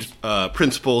going to read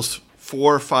principles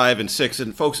 4, 5, and 6.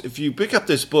 And folks, if you pick up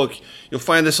this book, you'll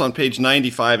find this on page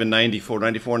 95 and 94,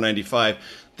 95.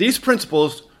 These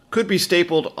principles could be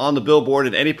stapled on the billboard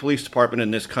in any police department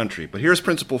in this country. But here's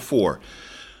principle 4.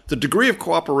 The degree of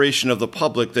cooperation of the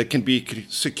public that can be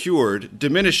secured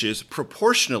diminishes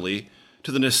proportionally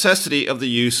to the necessity of the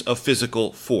use of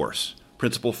physical force.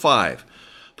 Principle 5.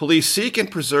 Police seek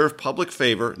and preserve public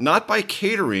favor not by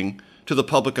catering to the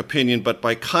public opinion, but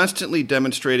by constantly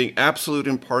demonstrating absolute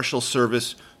impartial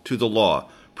service to the law.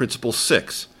 Principle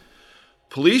 6.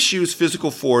 Police use physical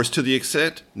force to the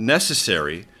extent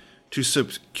necessary to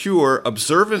secure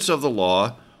observance of the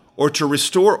law or to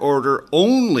restore order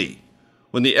only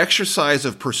when the exercise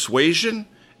of persuasion,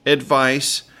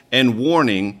 advice, and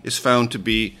warning is found to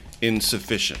be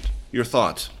insufficient. Your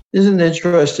thoughts? Isn't it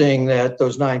interesting that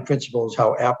those 9 principles,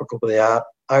 how applicable they are?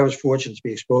 I was fortunate to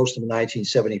be exposed to them in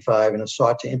 1975 and have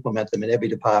sought to implement them in every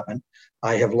department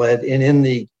I have led. And in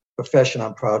the profession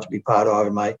I'm proud to be part of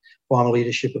in my former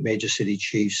leadership of major city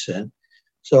chiefs. And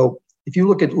so if you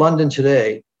look at London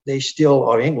today,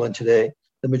 or England today,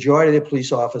 the majority of the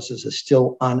police officers are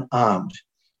still unarmed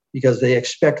because they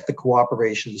expect the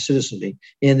cooperation of the citizenry.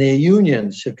 And their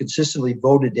unions have consistently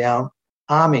voted down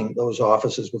arming those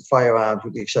officers with firearms,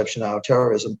 with the exception of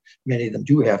terrorism. Many of them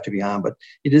do have to be armed, but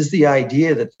it is the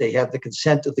idea that they have the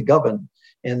consent of the governed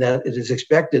and that it is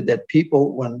expected that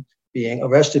people, when being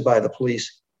arrested by the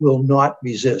police, will not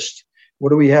resist. What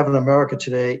do we have in America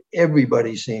today?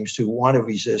 Everybody seems to want to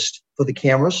resist for the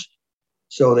cameras,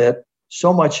 so that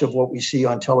so much of what we see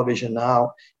on television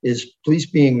now is police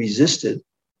being resisted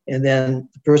and then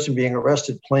the person being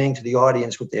arrested playing to the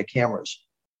audience with their cameras.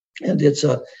 And it's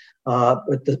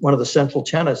one of the central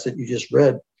tenets that you just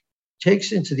read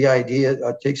takes into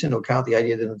account the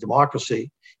idea that in a democracy,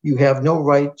 you have no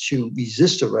right to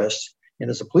resist arrest. And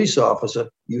as a police officer,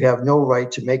 you have no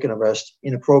right to make an arrest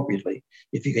inappropriately.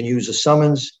 If you can use a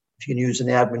summons, if you can use an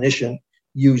admonition,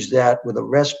 use that, with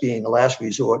arrest being the last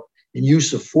resort and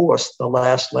use of force the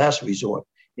last resort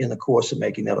in the course of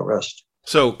making that arrest.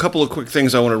 So a couple of quick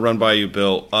things I want to run by you,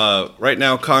 Bill. Right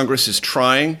now, Congress is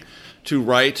trying to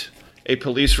write a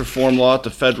police reform law at the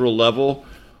federal level.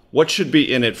 What should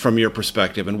be in it from your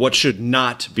perspective, and what should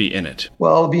not be in it?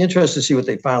 Well, it'll be interesting to see what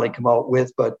they finally come out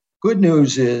with. But good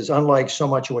news is, unlike so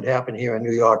much of what happened here in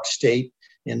New York State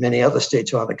and many other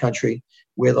states around the country,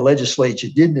 where the legislature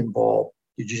didn't involve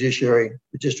the judiciary,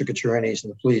 the district attorneys,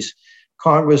 and the police,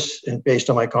 Congress, and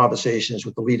based on my conversations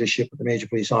with the leadership of the major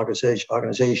police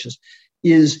organizations,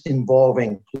 is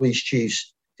involving police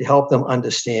chiefs to help them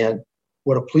understand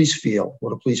what a police feel,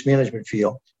 what a police management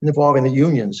feel, and involving the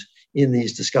unions in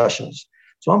these discussions.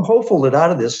 So I'm hopeful that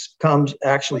out of this comes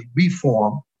actually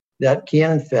reform that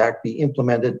can, in fact, be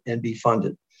implemented and be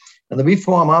funded. And the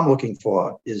reform I'm looking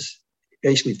for is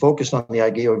basically focused on the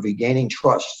idea of regaining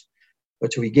trust.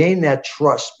 But to regain that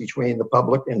trust between the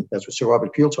public, and that's what Sir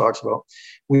Robert Peel talks about,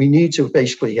 we need to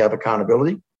basically have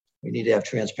accountability. We need to have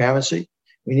transparency.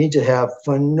 We need to have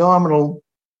phenomenal,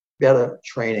 better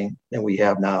training than we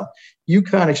have now. You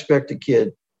can't expect a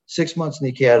kid 6 months in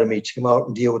the academy to come out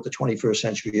and deal with the 21st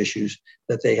century issues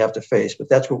that they have to face, but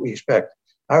that's what we expect.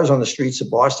 I was on the streets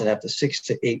of Boston after 6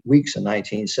 to 8 weeks in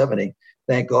 1970.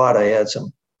 Thank God I had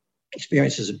some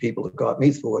experiences and people that got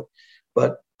me through it.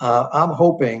 But I'm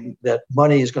hoping that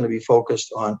money is going to be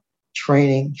focused on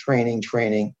training,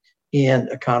 and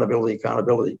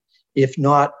accountability. If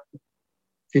not,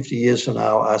 50 years from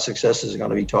now, our successors are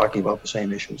going to be talking about the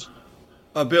same issues.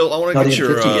 Bill, I want to get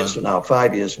your 50 years from now,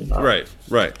 5 years from now. Right.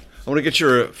 I want to get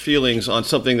your feelings on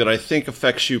something that I think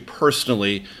affects you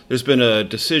personally. There's been a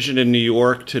decision in New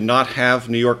York to not have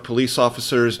New York police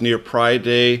officers near Pride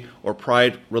Day or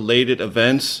Pride-related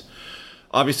events.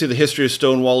 Obviously, the history of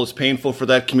Stonewall is painful for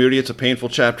that community. It's a painful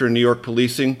chapter in New York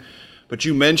policing. But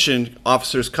you mentioned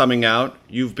officers coming out.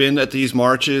 You've been at these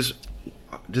marches.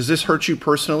 Does this hurt you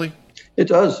personally? It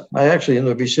does. I actually am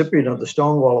the recipient of the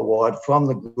Stonewall Award from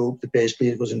the group that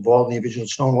basically was involved in the original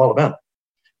Stonewall event.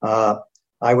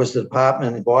 I was the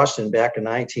department in Boston back in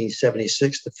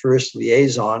 1976, the first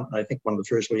liaison, I think one of the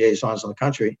first liaisons in the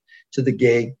country, to the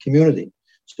gay community.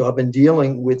 So I've been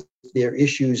dealing with their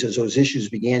issues as those issues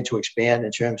began to expand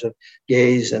in terms of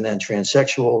gays and then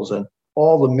transsexuals and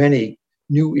all the many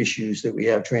new issues that we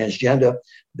have, transgender,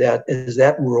 that as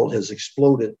that world has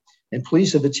exploded. And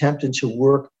police have attempted to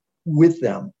work with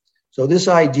them. So this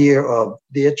idea of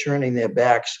they're turning their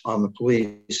backs on the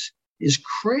police is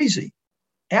crazy,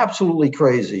 absolutely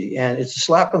crazy. And it's a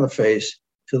slap in the face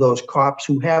to those cops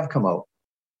who have come out,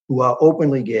 who are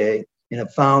openly gay and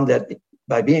have found that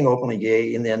by being openly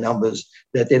gay in their numbers,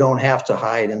 that they don't have to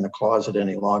hide in the closet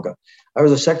any longer. I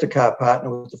was a sector car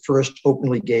partner with the first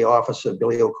openly gay officer,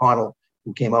 Billy O'Connell,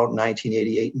 who came out in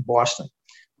 1988 in Boston.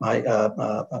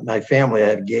 my family. I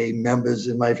have gay members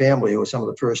in my family who were some of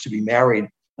the first to be married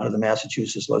under the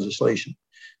Massachusetts legislation.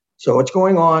 So what's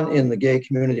going on in the gay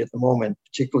community at the moment,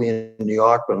 particularly in New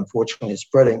York, but unfortunately it's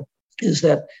spreading, is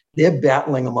that they're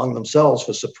battling among themselves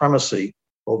for supremacy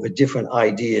over different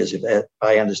ideas, if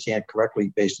I understand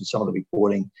correctly, based on some of the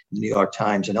reporting in the New York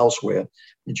Times and elsewhere,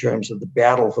 in terms of the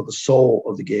battle for the soul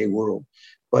of the gay world.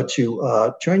 But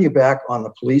to turn your back on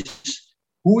the police,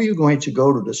 who are you going to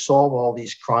go to solve all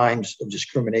these crimes of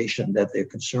discrimination that they're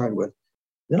concerned with?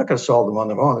 They're not going to solve them on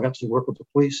their own. They're going to have to work with the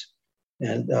police.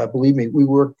 And believe me, we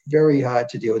work very hard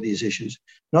to deal with these issues.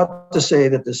 Not to say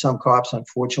that there's some cops,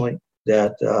 unfortunately,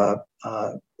 that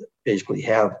basically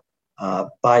have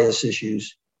bias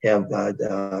issues, have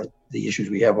the issues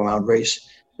we have around race.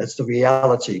 That's the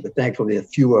reality. But thankfully, there are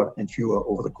fewer and fewer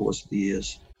over the course of the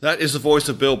years. That is the voice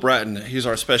of Bill Bratton. He's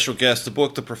our special guest. The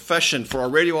book, The Profession. For our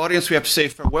radio audience, we have to say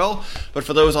farewell. But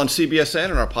for those on CBSN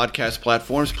and our podcast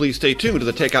platforms, please stay tuned to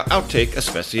the Takeout Outtake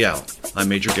Especial. I'm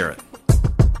Major Garrett.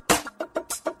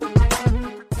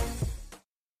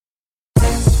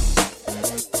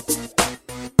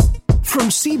 From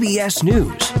CBS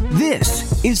News,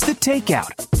 this is The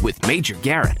Takeout with Major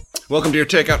Garrett. Welcome to your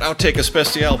Takeout Outtake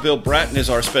Especial. Bill Bratton is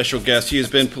our special guest. He has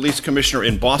been police commissioner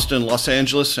in Boston, Los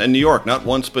Angeles, and New York, not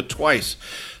once but twice.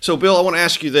 So, Bill, I want to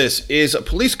ask you this. Is a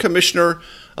police commissioner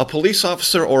a police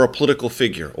officer or a political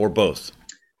figure, or both?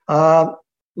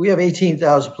 We have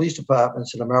 18,000 police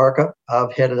departments in America.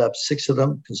 I've headed up 6 of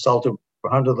them, consulted for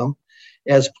 100 of them.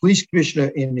 As police commissioner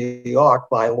in New York,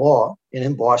 by law, and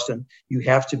in Boston, you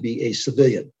have to be a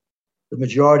civilian. The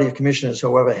majority of commissioners,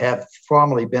 however, have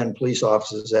formerly been police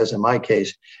officers, as in my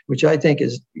case, which I think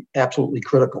is absolutely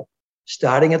critical.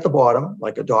 Starting at the bottom,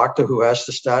 like a doctor who has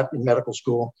to start in medical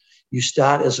school, you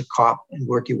start as a cop and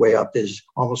work your way up. There's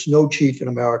almost no chief in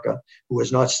America who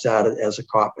has not started as a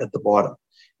cop at the bottom.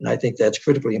 And I think that's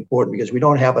critically important because we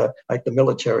don't have like the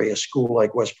military, a school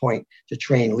like West Point to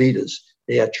train leaders.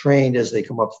 They are trained as they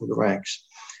come up through the ranks.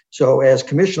 So as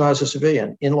commissioner as a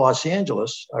civilian in Los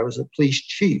Angeles, I was a police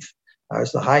chief. I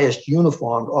was the highest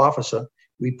uniformed officer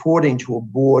reporting to a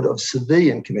board of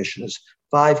civilian commissioners,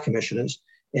 5 commissioners,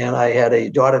 and I had a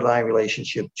dotted line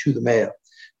relationship to the mayor.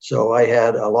 So I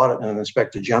had an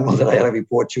inspector general that I had to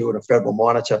report to and a federal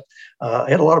monitor. I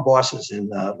had a lot of bosses in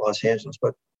Los Angeles,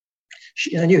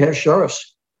 and you have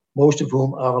sheriffs, most of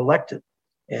whom are elected.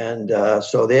 And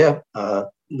so their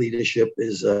leadership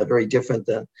is very different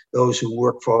than those who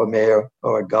work for a mayor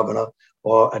or a governor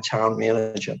or a town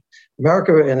manager.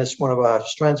 America, and it's one of our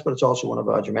strengths, but it's also one of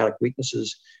our dramatic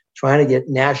weaknesses, trying to get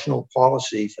national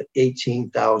policy for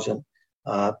 18,000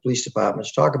 police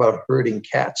departments. Talk about herding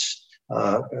cats.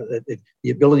 The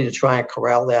ability to try and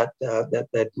corral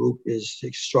that group is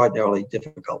extraordinarily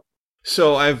difficult.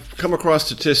 So I've come across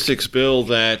statistics, Bill,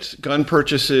 that gun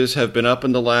purchases have been up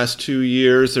in the last 2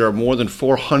 years. There are more than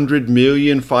 400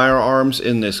 million firearms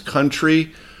in this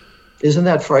country. Isn't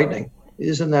that frightening?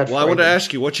 Well, I want to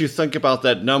ask you what you think about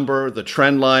that number, the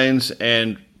trend lines,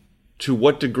 and to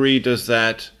what degree does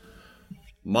that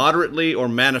moderately or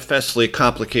manifestly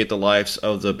complicate the lives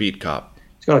of the beat cop?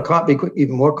 It's going to be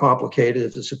even more complicated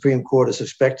if the Supreme Court, as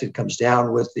expected, comes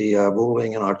down with the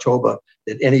ruling in October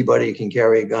that anybody can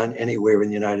carry a gun anywhere in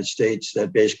the United States,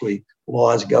 that basically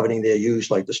laws governing their use,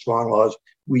 like the strong laws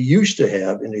we used to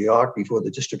have in New York before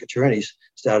the district attorneys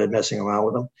started messing around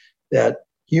with them, that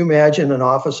can you imagine an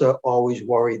officer always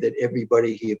worried that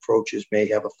everybody he approaches may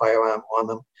have a firearm on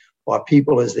them, or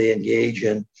people as they engage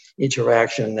in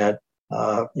interaction that,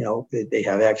 they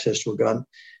have access to a gun?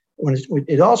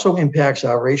 It also impacts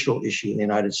our racial issue in the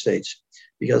United States,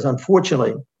 because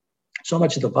unfortunately, so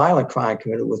much of the violent crime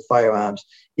committed with firearms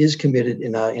is committed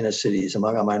in our inner cities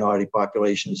among our minority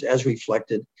populations, as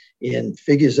reflected in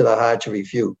figures that are hard to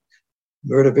refute.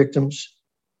 Murder victims,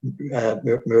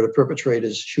 murder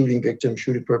perpetrators, shooting victims,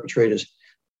 shooting perpetrators,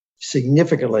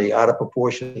 significantly out of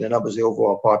proportion in the numbers of the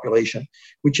overall population,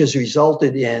 which has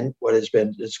resulted in what has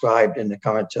been described in the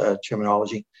current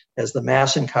terminology as the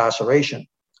mass incarceration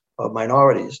of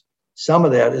minorities. Some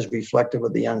of that is reflective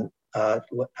of the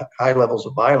high levels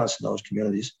of violence in those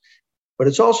communities, but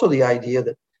it's also the idea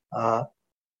that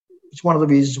it's one of the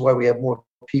reasons why we have more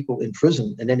people in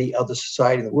prison than any other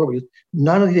society in the world.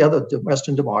 None of the other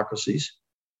Western democracies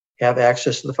have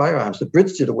access to the firearms. The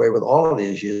Brits did away with all of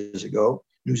theirs years ago.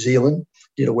 New Zealand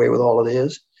did away with all of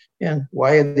theirs. And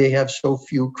why do they have so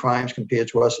few crimes compared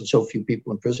to us and so few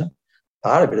people in prison?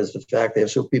 Part of it is the fact they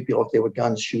have so few people up there with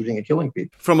guns shooting and killing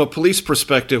people. From a police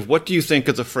perspective, what do you think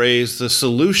of the phrase, the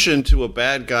solution to a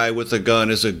bad guy with a gun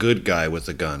is a good guy with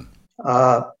a gun?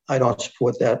 I don't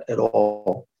support that at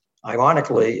all.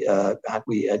 ironically,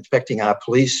 we are expecting our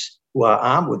police who are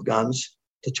armed with guns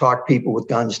to talk people with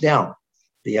guns down.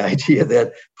 The idea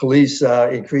that police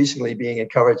increasingly being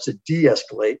encouraged to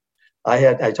de-escalate.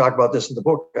 I talk about this in the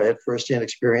book. I had firsthand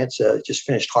experience, just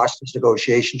finished hostage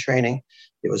negotiation training.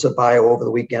 There was a bio over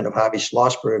the weekend of Harvey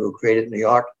Schlossberg, who created in New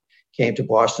York, came to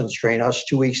Boston to train us.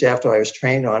 2 weeks after I was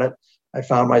trained on it, I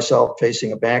found myself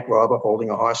facing a bank robber holding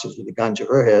a hostage with a gun to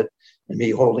her head and me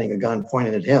holding a gun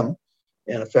pointed at him.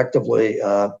 And effectively,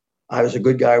 I was a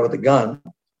good guy with a gun.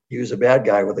 He was a bad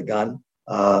guy with a gun.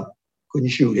 Couldn't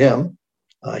shoot him.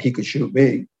 He could shoot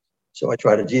me. So I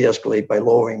tried to de-escalate by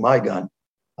lowering my gun.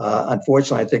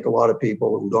 Unfortunately, I think a lot of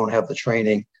people who don't have the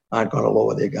training aren't going to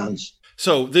lower their guns.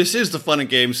 So this is the fun and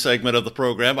games segment of the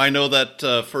program. I know that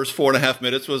first 4.5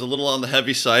 minutes was a little on the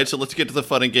heavy side, so let's get to the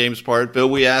fun and games part. Bill,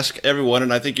 we ask everyone,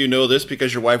 and I think you know this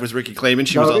because your wife was Ricky Clayman.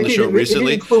 She was on the show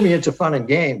recently. She didn't clue me into fun and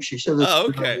games. She said,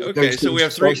 "Okay." So we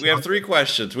have three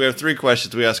questions. We have three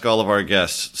questions we ask all of our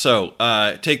guests. So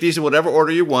take these in whatever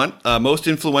order you want. Most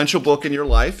influential book in your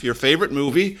life, your favorite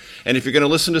movie, and if you're going to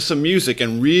listen to some music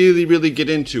and really, really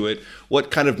get into it, what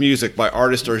kind of music by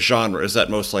artist or genre is that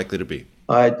most likely to be?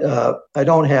 I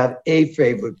don't have a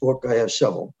favorite book. I have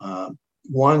several.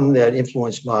 One that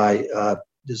influenced my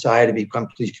desire to become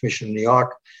police commissioner in New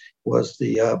York was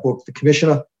the book The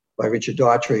Commissioner by Richard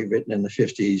Daughtry, written in the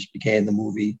 50s, became the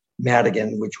movie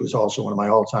Madigan, which was also one of my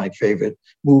all-time favorite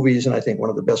movies, and I think one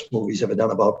of the best movies ever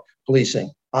done about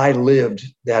policing. I lived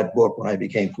that book when I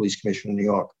became police commissioner in New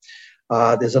York.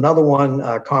 There's another one,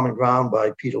 Common Ground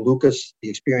by Peter Lucas, The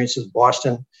Experiences of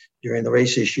Boston during the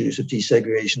race issues of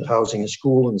desegregation of housing and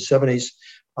school in the 70s.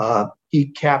 He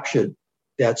captured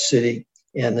that city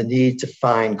and the need to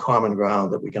find common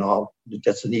ground that we can all,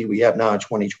 that's the need we have now in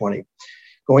 2020.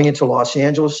 Going into Los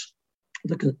Angeles,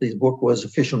 the book was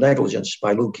Official Negligence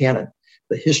by Lou Cannon,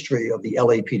 the history of the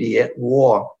LAPD at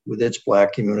war with its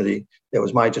Black community. That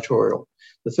was my tutorial.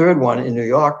 The third one in New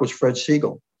York was Fred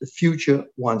Siegel, The Future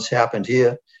Once Happened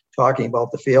Here, talking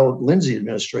about the failed Lindsay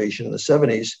administration in the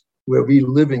 70s. We're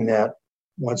reliving that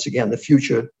once again. The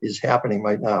future is happening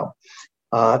right now.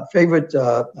 Favorite,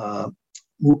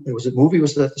 was it movie?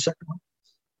 Was that the second one?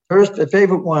 First, the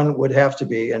favorite one would have to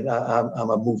be, and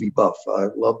I'm a movie buff. I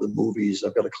love the movies.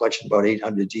 I've got a collection of about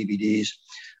 800 DVDs.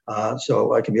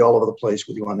 So I can be all over the place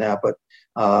with you on that. But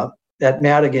that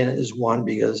Madigan is one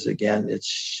because, again,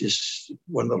 it's just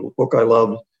one of the book I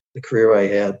loved, the career I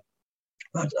had.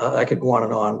 But I could go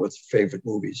on with favorite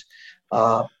movies.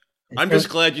 I'm just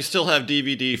glad you still have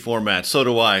DVD format. So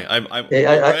do I.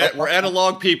 We're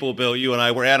analog people, Bill. You and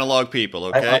I, we're analog people,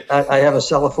 okay? I have a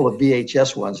cellar full of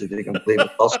VHS ones, if you can believe it,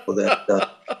 also that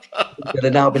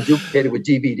have now been duplicated with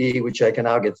DVD, which I can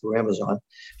now get through Amazon.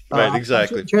 Right,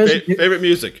 exactly. Favorite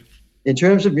music? In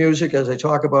terms of music, as I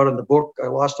talk about in the book, I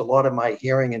lost a lot of my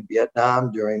hearing in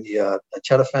Vietnam during the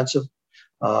Tet Offensive.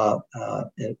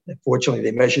 And fortunately,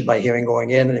 they measured my hearing going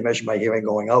in and they measured my hearing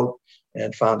going out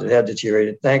and found it had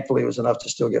deteriorated. Thankfully, it was enough to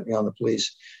still get me on the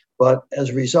police. But as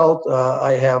a result,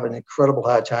 I have an incredible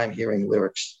hard time hearing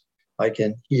lyrics. I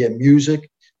can hear music,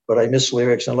 but I miss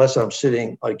lyrics unless I'm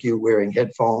sitting like you wearing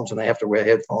headphones, and I have to wear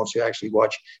headphones to actually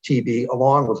watch TV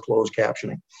along with closed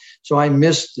captioning. So I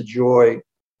miss the joy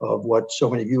of what so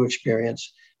many of you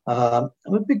experience. I'm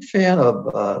a big fan of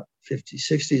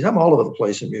 50s, 60s. I'm all over the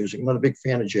place in music. I'm not a big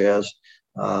fan of jazz.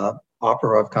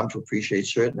 Opera, I've come to appreciate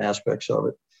certain aspects of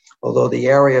it. Although the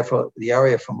area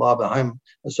from Marbleheim, I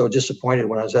was so disappointed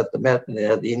when I was at the Met and they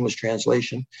had the English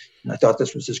translation. And I thought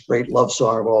this was this great love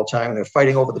song of all time. And they're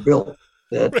fighting over the bill.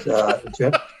 That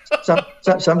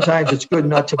sometimes it's good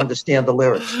not to understand the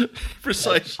lyrics.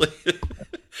 Precisely.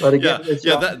 But again,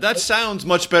 that sounds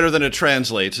much better than it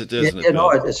translates, doesn't it?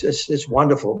 No, it's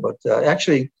wonderful. But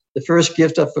actually, the first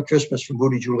gift for Christmas from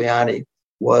Rudy Giuliani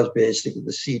was basically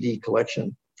the CD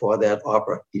collection for that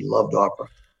opera. He loved opera.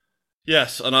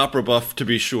 Yes, an opera buff to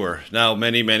be sure. Now,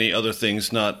 many, many other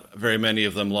things, not very many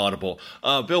of them laudable.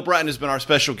 Bill Bratton has been our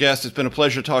special guest. It's been a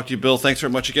pleasure to talk to you, Bill. Thanks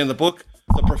very much again. The book,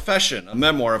 The Profession, a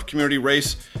memoir of community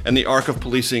race and the arc of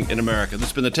policing in America. This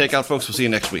has been The Takeout, folks. We'll see you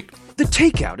next week. The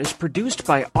Takeout is produced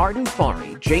by Arden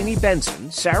Farhi, Jamie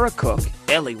Benson, Sarah Cook,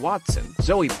 Ellie Watson,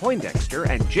 Zoe Poindexter,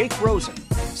 and Jake Rosen.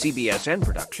 CBSN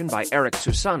production by Eric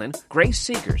Susanen, Grace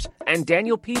Seegers, and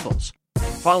Daniel Peebles.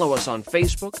 Follow us on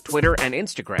Facebook, Twitter, and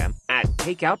Instagram at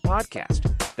Takeout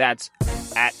Podcast. That's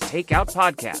at Takeout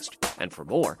Podcast. And for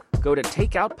more, go to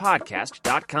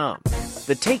takeoutpodcast.com.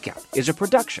 The Takeout is a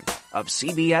production of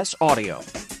CBS Audio.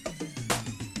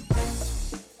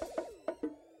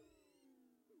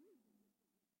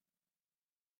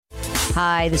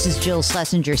 Hi, this is Jill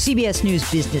Schlesinger, CBS News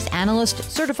business analyst,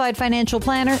 certified financial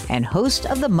planner, and host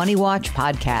of the Money Watch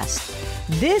podcast.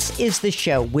 This is the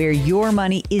show where your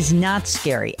money is not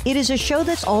scary. It is a show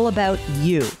that's all about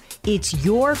you. It's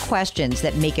your questions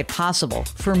that make it possible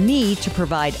for me to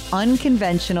provide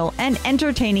unconventional and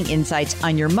entertaining insights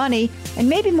on your money, and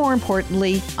maybe more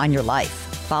importantly, on your life.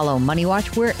 Follow Money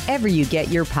Watch wherever you get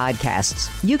your podcasts.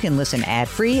 You can listen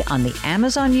ad-free on the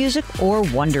Amazon Music or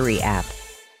Wondery app.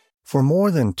 For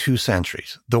more than 2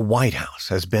 centuries, the White House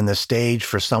has been the stage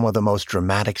for some of the most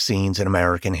dramatic scenes in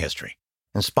American history.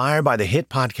 Inspired by the hit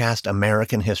podcast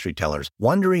American History Tellers,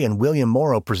 Wondery and William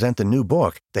Morrow present the new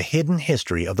book, The Hidden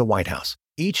History of the White House.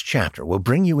 Each chapter will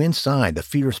bring you inside the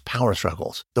fierce power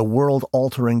struggles, the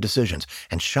world-altering decisions,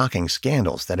 and shocking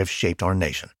scandals that have shaped our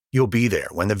nation. You'll be there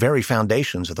when the very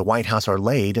foundations of the White House are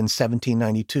laid in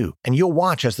 1792, and you'll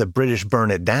watch as the British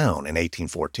burn it down in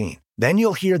 1814. Then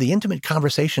you'll hear the intimate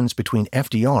conversations between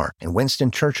FDR and Winston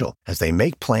Churchill as they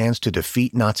make plans to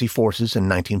defeat Nazi forces in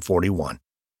 1941.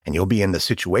 And you'll be in the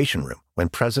Situation Room when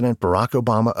President Barack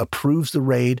Obama approves the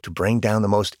raid to bring down the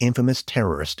most infamous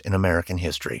terrorist in American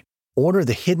history. Order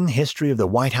The Hidden History of the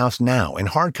White House now in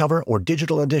hardcover or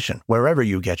digital edition, wherever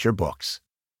you get your books.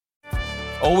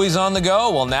 Always on the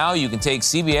go? Well, now you can take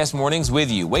CBS Mornings with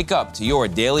you. Wake up to your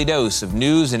daily dose of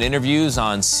news and interviews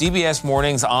on CBS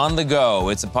Mornings On the Go.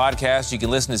 It's a podcast. You can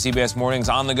listen to CBS Mornings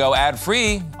On the Go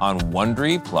ad-free on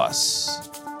Wondery Plus.